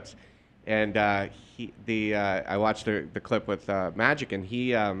some clips, and I watched the clip with Magic, and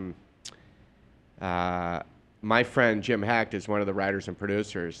he, my friend Jim Hecht is one of the writers and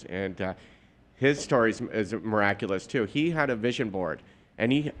producers, and his story is miraculous too. He had a vision board.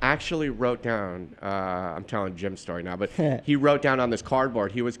 And he actually wrote down, I'm telling Jim's story now, but he wrote down on this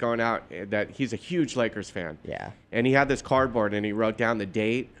cardboard, he was going out, that he's a huge Lakers fan. Yeah. And he had this cardboard and he wrote down the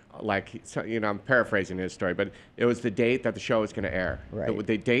date, like, you know, I'm paraphrasing his story, but it was the date that the show was going to air. Right.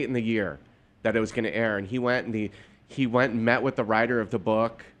 The date and the year that it was going to air. And he went and met with the writer of the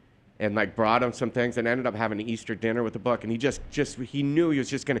book and like brought him some things and ended up having an Easter dinner with the book. And he knew he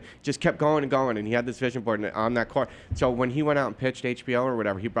was just kept going and going. And he had this vision board on that card. So when he went out and pitched HBO or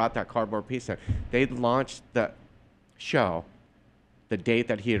whatever, he brought that cardboard piece in. They launched the show, the date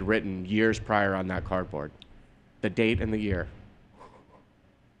that he had written years prior on that cardboard, the date and the year.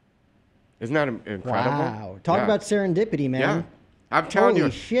 Isn't that incredible? Wow. Talk about serendipity, man. Yeah. I'm telling you,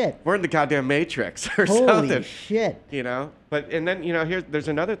 holy shit. We're in the goddamn Matrix or holy something. Holy shit. You know, and then, you know, there's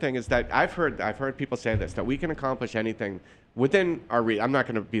another thing is that I've heard people say this, that we can accomplish anything within our I'm not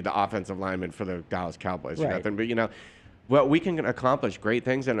going to be the offensive lineman for the Dallas Cowboys or nothing, but, you know, well, we can accomplish great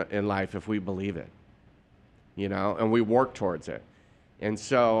things in life if we believe it, you know, and we work towards it. And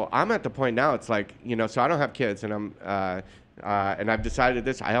so I'm at the point now, it's like, you know, so I don't have kids, and and I've decided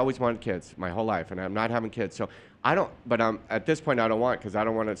this. I always wanted kids my whole life, and I'm not having kids. So at this point I don't want, because I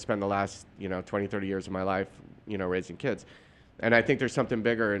don't want to spend the last, you know, 20, 30 years of my life, you know, raising kids. And I think there's something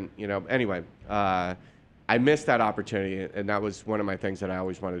bigger. And, you know, anyway, I missed that opportunity, and that was one of my things that I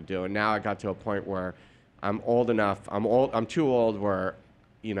always wanted to do. And now I got to a point where I'm old enough. I'm too old where,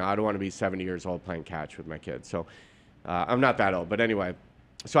 you know, I don't want to be 70 years old playing catch with my kids. So I'm not that old, but anyway.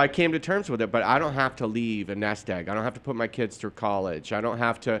 So I came to terms with it, but I don't have to leave a nest egg. I don't have to put my kids through college. I don't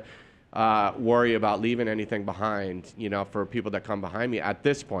have to worry about leaving anything behind, you know, for people that come behind me at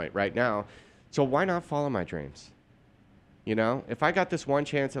this point right now. So why not follow my dreams? You know, if I got this one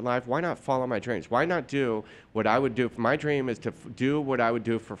chance in life, why not follow my dreams? Why not do what I would do? My dream is to do what I would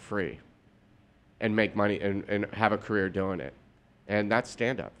do for free and make money and have a career doing it. And that's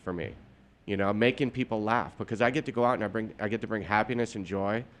stand-up for me, you know, making people laugh, because I get to go out and I get to bring happiness and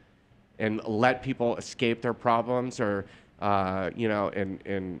joy and let people escape their problems, or you know,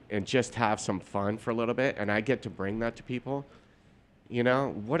 and just have some fun for a little bit, and I get to bring that to people. You know,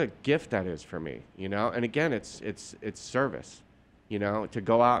 what a gift that is for me, you know? And again, it's service, you know, to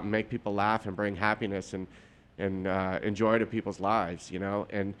go out and make people laugh and bring happiness and joy to people's lives, you know?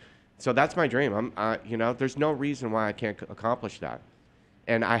 And so that's my dream. You know, there's no reason why I can't accomplish that.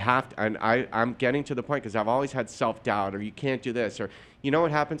 And I'm getting to the point, because I've always had self-doubt, or you can't do this, or, you know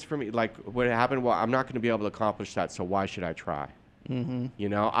what happens for me? Like, what happened, well, I'm not going to be able to accomplish that, so why should I try? Mm-hmm. You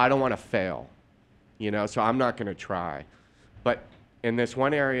know, I don't want to fail, you know, so I'm not going to try. But in this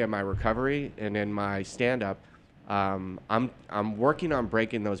one area of my recovery and in my stand-up, I'm working on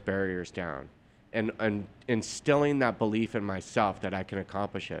breaking those barriers down and instilling that belief in myself that I can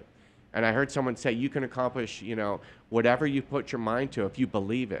accomplish it. And I heard someone say, you can accomplish, you know, whatever you put your mind to if you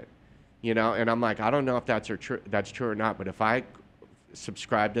believe it, you know. And I'm like, I don't know if that's true or not, but if I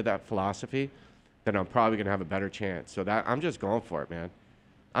subscribe to that philosophy, then I'm probably going to have a better chance. So I'm just going for it, man.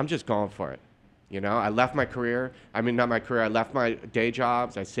 I'm just going for it. You know, I left my career. I mean, not my career. I left my day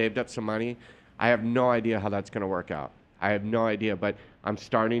jobs. I saved up some money. I have no idea how that's going to work out. I have no idea, but I'm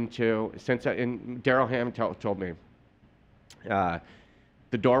starting to, and Darrell Hammond told me,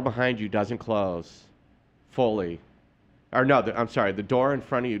 the door behind you doesn't close fully. Or no, I'm sorry, the door in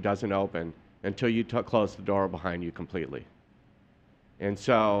front of you doesn't open until you close the door behind you completely. And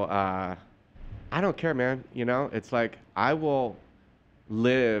so I don't care, man. You know, it's like I will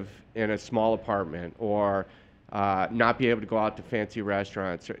live in a small apartment or not be able to go out to fancy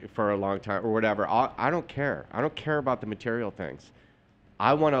restaurants for a long time or whatever. I don't care. I don't care about the material things.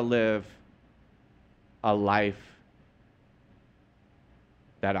 I want to live a life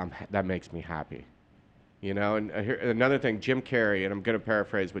that makes me happy. You know, and here, another thing, Jim Carrey, and I'm going to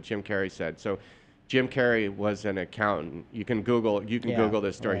paraphrase what Jim Carrey said. So Jim Carrey was an accountant. You can Google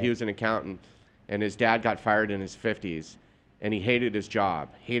this story. Right. He was an accountant, and his dad got fired in his 50s, and he hated his job,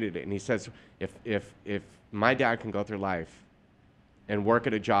 hated it. And he says, if my dad can go through life and work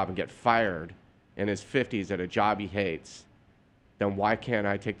at a job and get fired in his 50s at a job he hates, then why can't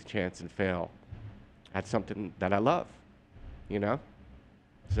I take the chance and fail at something that I love, you know?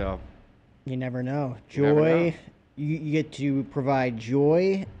 So... You never know. Joy, you get to provide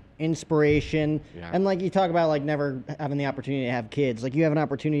joy, inspiration, and like you talk about, like never having the opportunity to have kids. Like you have an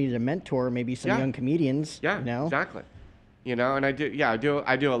opportunity to mentor maybe some young comedians. Yeah, you know? Exactly. You know, and I do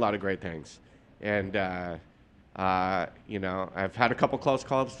a lot of great things, and you know, I've had a couple close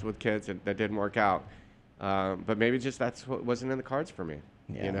calls with kids that didn't work out, but maybe just that's what wasn't in the cards for me.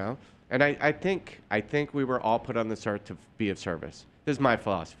 Yeah. You know, and I think we were all put on this earth to be of service. This is my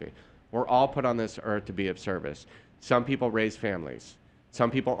philosophy. We're all put on this earth to be of service. Some people raise families. Some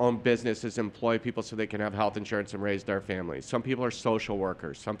people own businesses, employ people so they can have health insurance and raise their families. Some people are social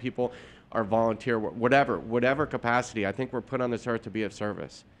workers. Some people are volunteer, whatever capacity. I think we're put on this earth to be of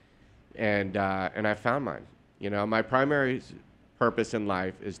service. And I found mine. You know, my primary purpose in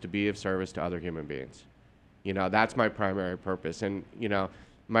life is to be of service to other human beings. You know, that's my primary purpose. And, you know,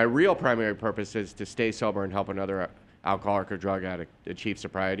 my real primary purpose is to stay sober and help another alcoholic or drug addict achieve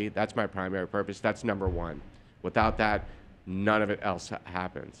sobriety. That's my primary purpose. That's number one. Without that, none of it else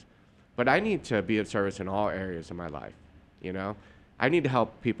happens. But I need to be of service in all areas of my life, you know? I need to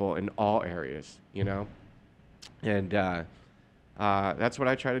help people in all areas, you know? And that's what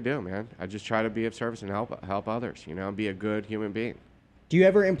I try to do, man. I just try to be of service and help others, you know, be a good human being. Do you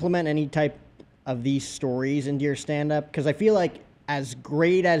ever implement any type of these stories into your stand-up? Because I feel like as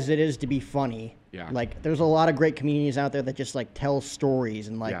great as it is to be funny, like there's a lot of great comedians out there that just like tell stories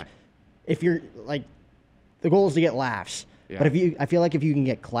and like if you're like the goal is to get laughs. But I feel like if you can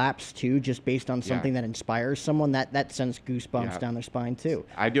get claps too, just based on something that inspires someone, that sends goosebumps down their spine too.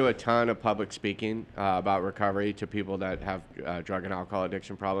 I do a ton of public speaking about recovery to people that have drug and alcohol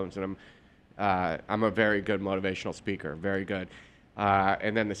addiction problems, and I'm a very good motivational speaker, very good.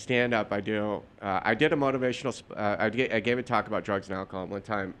 And then the stand-up I do, I did a motivational, I gave a talk about drugs and alcohol one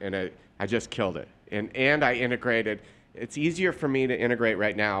time, and I just killed it. And I integrated, it's easier for me to integrate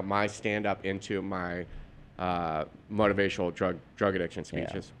right now my stand-up into my motivational drug addiction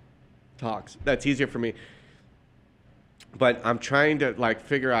speeches, talks. That's easier for me. But I'm trying to like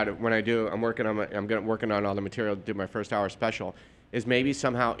figure out when I do, I'm working on all the material to do my first hour special, is maybe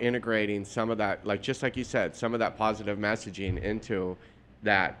somehow integrating some of that, like just like you said, some of that positive messaging into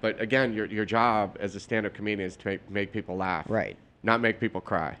that. But again, your job as a stand-up comedian is to make people laugh, right? Not make people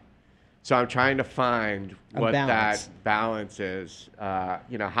cry. So I'm trying to find what that balance is.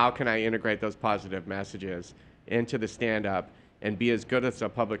 You know, how can I integrate those positive messages into the stand-up and be as good as a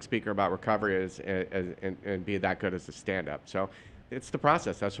public speaker about recovery and be that good as a stand-up? So it's the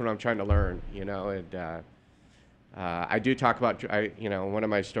process. That's what I'm trying to learn, you know. And I do talk about, you know, one of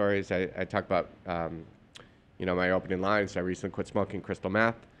my stories, I talk about, you know, my opening lines. I recently quit smoking crystal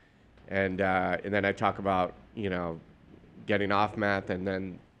meth. And then I talk about, you know, getting off meth. And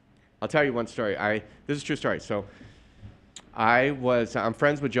then I'll tell you one story. This is a true story. So I'm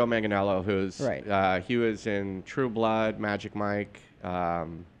friends with Joe Manganiello, who's, he was in True Blood, Magic Mike,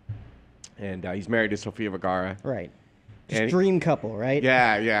 and he's married to Sofia Vergara. Right. Just dream couple, right?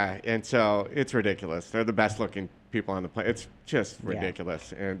 Yeah, yeah. And so it's ridiculous. They're the best looking people on the planet. It's just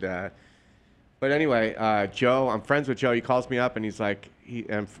ridiculous. And, but anyway, Joe, I'm friends with Joe. He calls me up and he's like, he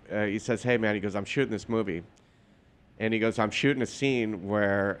says, hey man, he goes, I'm shooting this movie. And he goes, I'm shooting a scene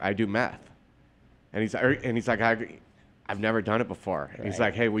where I do meth. And he's like, I've never done it before. Right. He's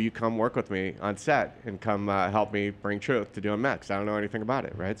like, hey, will you come work with me on set and come help me bring truth to doing meth? 'Cause I don't know anything about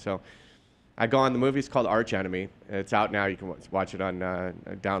it, right? So I go on, the movie's called Arch Enemy. It's out now. You can watch it on,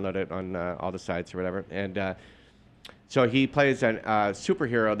 download it on all the sites or whatever. And so he plays a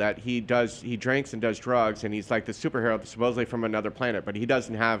superhero that he drinks and does drugs, and he's like the superhero supposedly from another planet, but he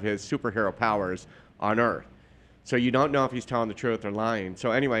doesn't have his superhero powers on Earth. So you don't know if he's telling the truth or lying.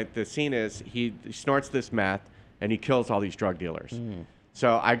 So anyway, the scene is he snorts this meth, and he kills all these drug dealers. Mm.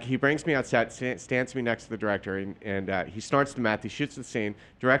 So he brings me on set, stands me next to the director, and he snorts the meth. He shoots the scene.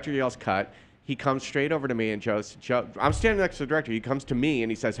 Director yells cut. he comes straight over to me, and Joe, I'm standing next to the director. He comes to me,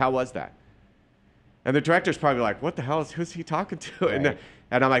 and he says, "How was that?" And the director's probably like, "What the hell who's he talking to?" Right.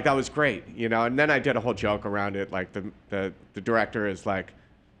 And I'm like, "That was great," you know. And then I did a whole joke around it. Like the director is like,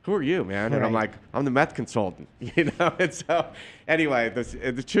 "Who are you, man?" Right. And I'm like, "I'm the meth consultant," you know. And so anyway,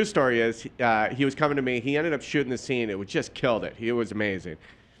 the true story is he was coming to me. He ended up shooting the scene. It just killed it. It was amazing.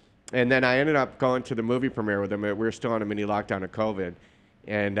 And then I ended up going to the movie premiere with him. We were still on a mini lockdown of COVID.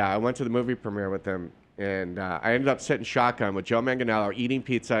 And I went to the movie premiere with him. And I ended up sitting shotgun with Joe Manganiello, eating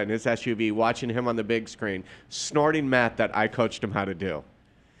pizza in his SUV, watching him on the big screen, snorting meth that I coached him how to do.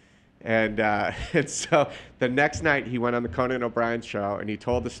 And so the next night he went on the Conan O'Brien show, and he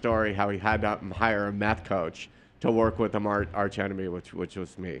told the story how he had to hire a meth coach to work with him arch enemy, which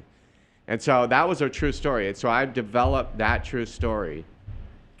was me. And so that was a true story. And so I developed that true story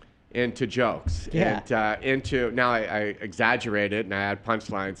into jokes. Yeah. And now I exaggerated, and I had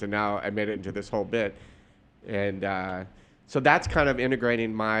punchlines, and now I made it into this whole bit. And so that's kind of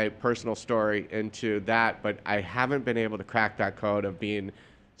integrating my personal story into that, but I haven't been able to crack that code of being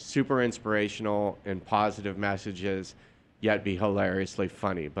super inspirational and positive messages, yet be hilariously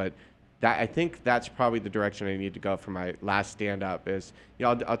funny. But I think that's probably the direction I need to go for my last stand-up is, you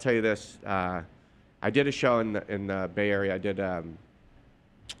know, I'll tell you this. I did a show in the Bay Area. I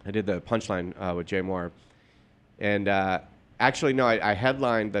did the Punchline with Jay Mohr. And actually, no, I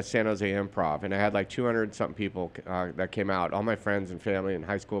headlined the San Jose Improv, and I had like 200-something people that came out, all my friends and family and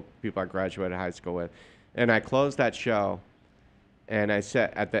high school people I graduated high school with. And I closed that show, and I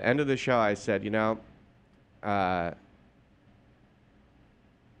said, at the end of the show, I said, you know, I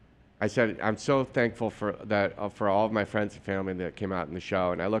said, I'm so thankful for that for all of my friends and family that came out in the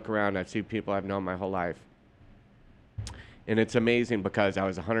show. And I look around, I see people I've known my whole life. And it's amazing because I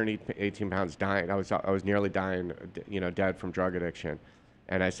was 118 pounds dying. I was nearly dying, you know, dead from drug addiction.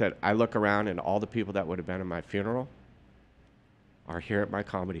 And I said, I look around, and all the people that would have been at my funeral are here at my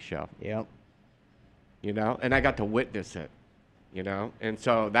comedy show. Yep. You know, and I got to witness it, you know. And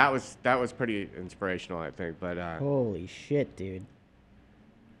so that was pretty inspirational, I think. But holy shit, dude.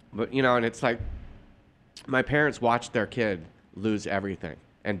 But you know, and it's like my parents watched their kid lose everything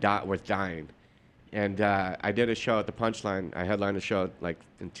and was dying. And I did a show at the Punchline. I headlined a show like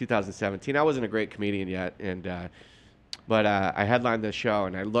in 2017. I wasn't a great comedian yet, but I headlined this show,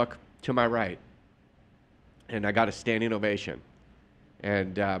 and I look to my right, and I got a standing ovation.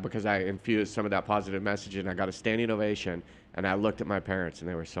 And because I infused some of that positive messaging, I got a standing ovation, and I looked at my parents, and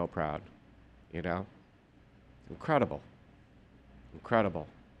they were so proud. You know? Incredible. Incredible.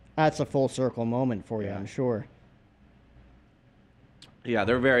 That's a full circle moment for you, Yeah. I'm sure. Yeah,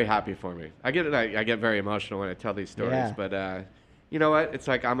 they're very happy for me. I get very emotional when I tell these stories, Yeah. but you know what? It's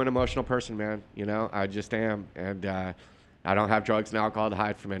like I'm an emotional person, man. You know, I just am, and I don't have drugs and alcohol to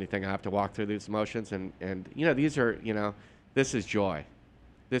hide from anything. I have to walk through these emotions, and you know, these are, you know, this is joy.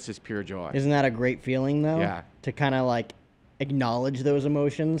 This is pure joy. Isn't that a great feeling, though? Yeah. To kind of like acknowledge those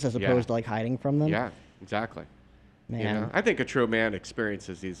emotions as opposed to like hiding from them. Yeah, exactly. Man. You know, I think a true man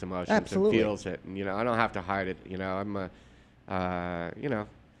experiences these emotions Absolutely. and feels it, and you know, I don't have to hide it. You know, you know,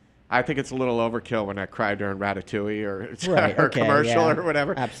 I think it's a little overkill when I cry during Ratatouille or Right, or okay, commercial yeah, or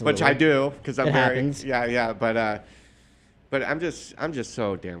whatever, absolutely. which I do because I'm It very happens. yeah. But I'm just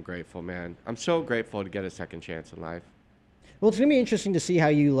so damn grateful, man. I'm so grateful to get a second chance in life. Well, it's gonna be interesting to see how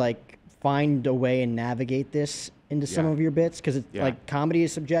you like find a way and navigate this into some Yeah. of your bits, because it's Yeah. like comedy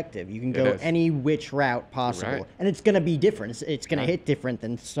is subjective. You can It go is. any which route possible, Right. and it's gonna be different. It's gonna Yeah. hit different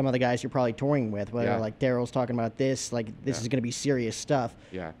than some of the guys you're probably touring with. Whether Yeah. like Darrell's talking about this, like this Yeah. is gonna be serious stuff.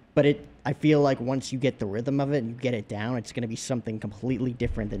 Yeah. But I feel like once you get the rhythm of it and you get it down, it's gonna be something completely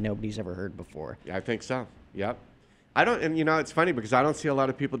different that nobody's ever heard before. Yeah, I think so. Yep. And you know, it's funny because I don't see a lot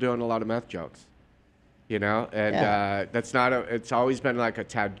of people doing a lot of meth jokes. You know, and Yeah. that's not it's always been like a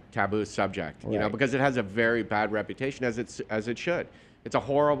taboo subject, you know, Right. because it has a very bad reputation as it should. It's a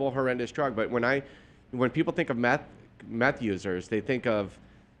horrible, horrendous drug. But when people think of meth users, they think of,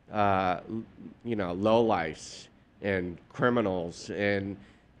 you know, lowlifes and criminals and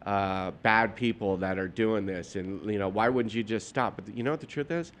bad people that are doing this. And, you know, why wouldn't you just stop? But you know what the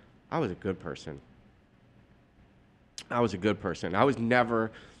truth is? I was a good person. I was a good person. I was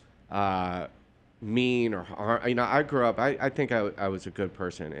never mean or you know, I grew up. I think I was a good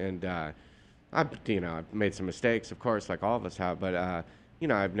person, and I've made some mistakes, of course, like all of us have. But you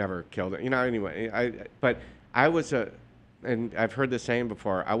know, I've never killed it. You know, anyway. But I was and I've heard this saying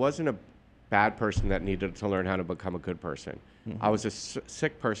before. I wasn't a bad person that needed to learn how to become a good person. Mm-hmm. I was a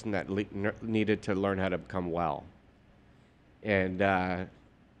sick person that needed to learn how to become well. And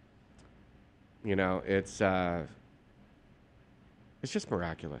you know, it's just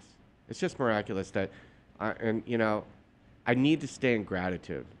miraculous. It's just miraculous that, and you know, I need to stay in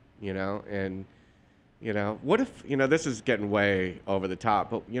gratitude, you know, and you know, what if, you know, this is getting way over the top,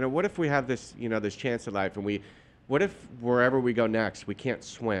 but you know, what if we have this, you know, this chance in life, and what if wherever we go next, we can't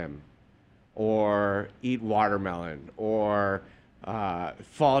swim, or eat watermelon, or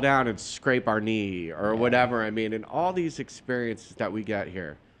fall down and scrape our knee, or whatever. I mean, and all these experiences that we get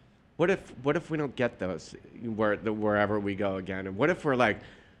here. What if we don't get those wherever we go again? And what if we're like,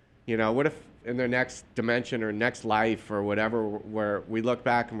 you know, what if in the next dimension or next life or whatever, where we look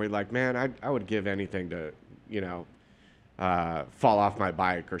back and we're like, man, I would give anything to, you know, fall off my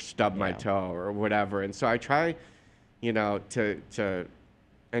bike or stub my toe or whatever. And so I try, you know, to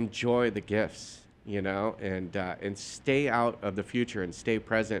enjoy the gifts, you know, and stay out of the future and stay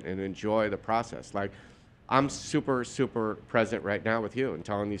present and enjoy the process. Like, I'm super, super present right now with you and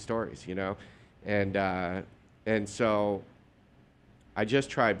telling these stories, you know, and so I just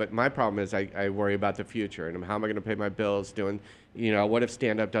try. But my problem is I worry about the future and how am I going to pay my bills doing, you know, what if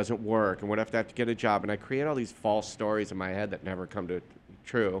stand-up doesn't work, and what if I have to get a job, and I create all these false stories in my head that never come to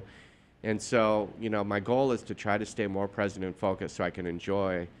true. And so, you know, my goal is to try to stay more present and focused so I can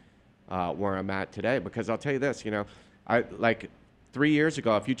enjoy where I'm at today. Because I'll tell you this, you know, like 3 years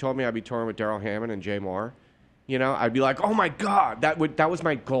ago, if you told me I'd be touring with Darrell Hammond and Mohr, you know, I'd be like, oh my God, that was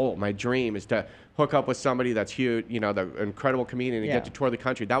my goal, my dream, is to hook up with somebody that's huge, you know, the incredible comedian, and get to tour the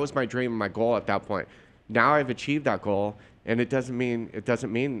country. That was my dream and my goal at that point. Now I've achieved that goal, and it doesn't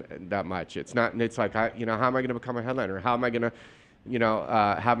mean that much. It's not, and it's like, you know, how am I going to become a headliner? How am I going to, you know,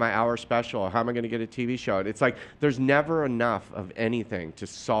 have my hour special? How am I going to get a TV show? And it's like, there's never enough of anything to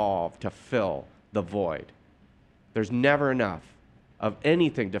fill the void. There's never enough of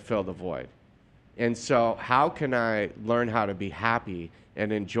anything to fill the void. And so how can I learn how to be happy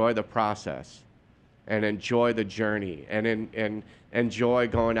and enjoy the process and enjoy the journey and enjoy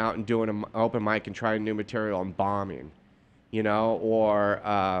going out and doing an open mic and trying new material and bombing, you know, or,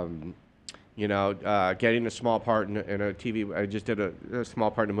 you know, getting a small part in a TV. I just did a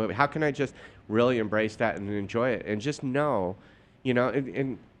small part in a movie. How can I just really embrace that and enjoy it and just know, you know,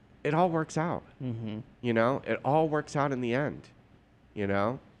 and it all works out, you know, it all works out in the end, you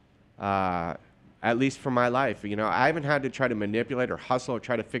know. At least for my life, you know, I haven't had to try to manipulate or hustle or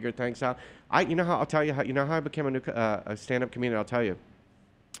try to figure things out. You know how, I'll tell you how, you know how I became a stand-up comedian? I'll tell you.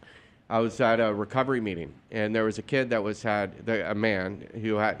 I was at a recovery meeting, and there was a kid that a man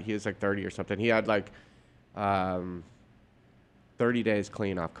he was like 30 or something. He had like 30 days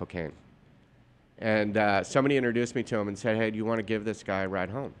clean off cocaine. And somebody introduced me to him and said, hey, do you want to give this guy a ride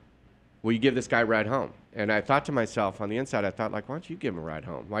home? Will you give this guy a ride home? And I thought to myself, on the inside, I thought, like, why don't you give him a ride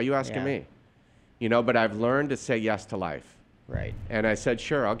home? Why are you asking me? You know, but I've learned to say yes to life. Right. And I said,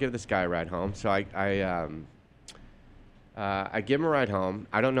 sure, I'll give this guy a ride home. So I give him a ride home.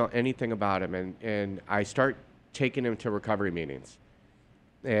 I don't know anything about him. And I start taking him to recovery meetings.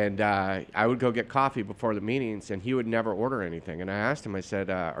 And I would go get coffee before the meetings, and he would never order anything. And I asked him, I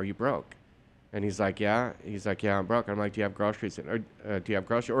said, are you broke? And he's like, yeah. He's like, yeah, I'm broke. I'm like, do you have groceries? Or do you have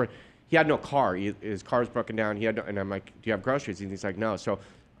groceries? Or he had no car. His car's broken down. And I'm like, do you have groceries? And he's like, no. So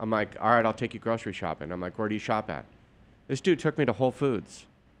I'm like, all right, I'll take you grocery shopping. I'm like, where do you shop at? This dude took me to Whole Foods.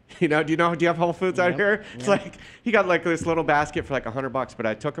 You know, do you have Whole Foods out here? It's like, he got like this little basket for like $100, but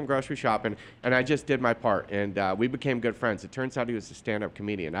I took him grocery shopping, and I just did my part, and we became good friends. It turns out he was a stand-up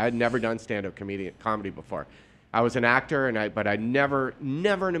comedian. I had never done stand-up comedy before. I was an actor, but I never in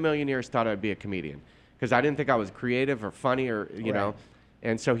a million years thought I'd be a comedian, because I didn't think I was creative or funny or, you know.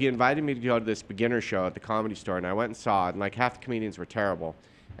 And so he invited me to go to this beginner show at the Comedy Store, and I went and saw it, and like half the comedians were terrible.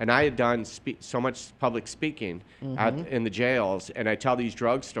 And I had done so much public speaking in the jails, and I tell these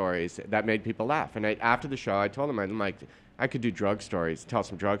drug stories that made people laugh. And after the show, I told him, I'm like, I could do drug stories, tell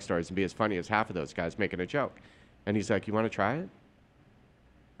some drug stories, and be as funny as half of those guys making a joke. And he's like, you want to try it?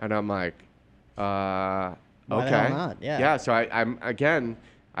 And I'm like, okay. Why the hell not? Yeah. Yeah, so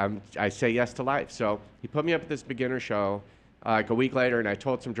I say yes to life. So he put me up at this beginner show like a week later, and I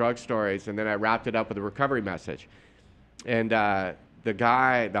told some drug stories, and then I wrapped it up with a recovery message. And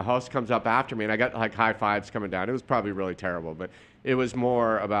the host comes up after me, and I got like high fives coming down. It was probably really terrible, but it was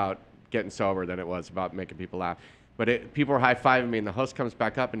more about getting sober than it was about making people laugh. But people were high fiving me, and the host comes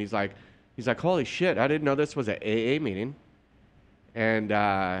back up, and he's like, holy shit, I didn't know this was an AA meeting. And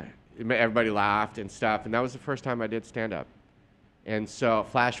everybody laughed and stuff, and that was the first time I did stand up. And so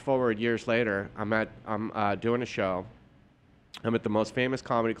flash forward years later, I'm doing a show. I'm at the most famous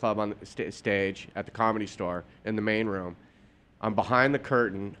comedy club on the stage at the Comedy Store in the main room. I'm behind the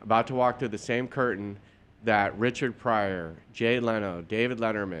curtain, about to walk through the same curtain that Richard Pryor, Jay Leno, David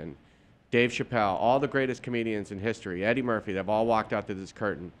Letterman, Dave Chappelle, all the greatest comedians in history, Eddie Murphy, they've all walked out through this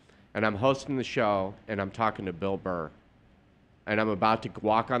curtain. and I'm hosting the show, and I'm talking to Bill Burr. And I'm about to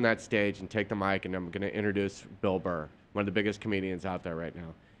walk on that stage and take the mic, and I'm going to introduce Bill Burr, one of the biggest comedians out there right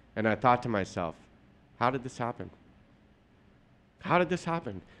now. And I thought to myself, how did this happen? How did this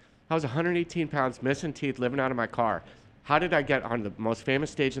happen? I was 118 pounds, missing teeth, living out of my car. How did I get on the most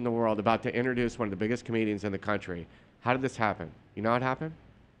famous stage in the world, about to introduce one of the biggest comedians in the country? How did this happen? You know what happened?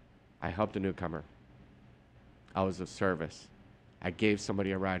 I helped a newcomer. I was of service. I gave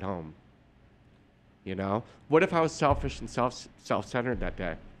somebody a ride home. You know? What if I was selfish and self-centered that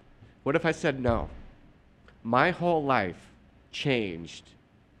day? What if I said no? My whole life changed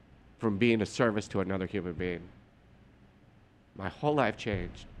from being a service to another human being. My whole life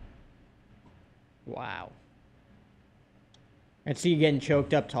changed. Wow. And see you getting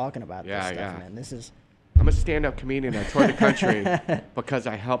choked up talking about this stuff, yeah. man. This is... I'm a stand-up comedian. I toured the country because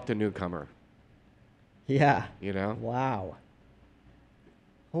I helped a newcomer. Yeah. You know? Wow.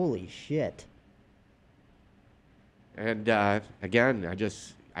 Holy shit. And again,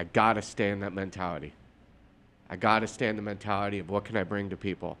 I gotta stay in that mentality. I gotta stay in the mentality of what can I bring to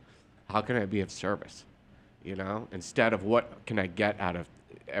people? How can I be of service? You know, instead of what can I get out of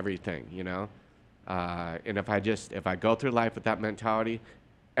everything, you know? And if I go through life with that mentality,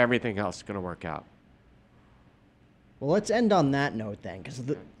 everything else is gonna work out. Well, let's end on that note then, because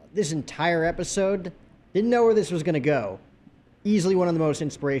this entire episode, didn't know where this was gonna go. Easily one of the most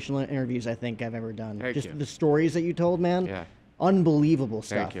inspirational interviews I think I've ever done. Thank you. The stories that you told, man. Yeah. Unbelievable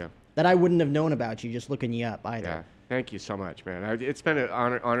stuff. Thank you. That I wouldn't have known about you just looking you up either. Yeah. Thank you so much, man. It's been an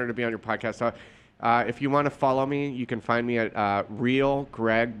honor to be on your podcast. So, if you want to follow me, you can find me at Real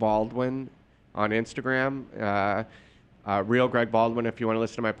Greg Baldwin on Instagram. Real Greg Baldwin. If you want to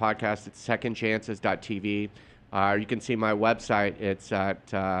listen to my podcast, it's secondchances.tv. You can see my website. It's at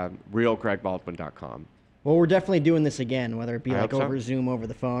realgregbaldwin.com. Well, we're definitely doing this again, whether it be like over so. Zoom, over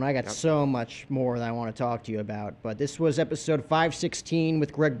the phone. I got so much more that I want to talk to you about. But this was episode 516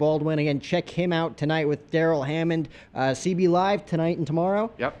 with Greg Baldwin. Again, check him out tonight with Darrell Hammond. CB Live tonight and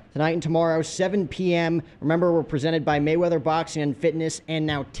tomorrow. Yep. Tonight and tomorrow, 7 p.m. Remember, we're presented by Mayweather Boxing and Fitness and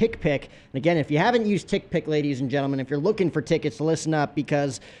now TickPick. And again, if you haven't used TickPick, ladies and gentlemen, if you're looking for tickets, listen up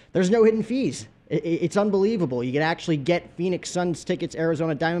because there's no hidden fees. It's unbelievable. You can actually get Phoenix Suns tickets,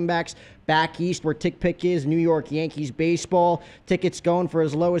 Arizona Diamondbacks, back east where TickPick is, New York Yankees baseball. Tickets going for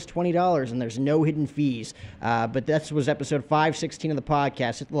as low as $20, and there's no hidden fees. But that was episode 516 of the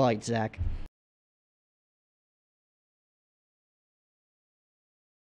podcast. Hit the light, Zach.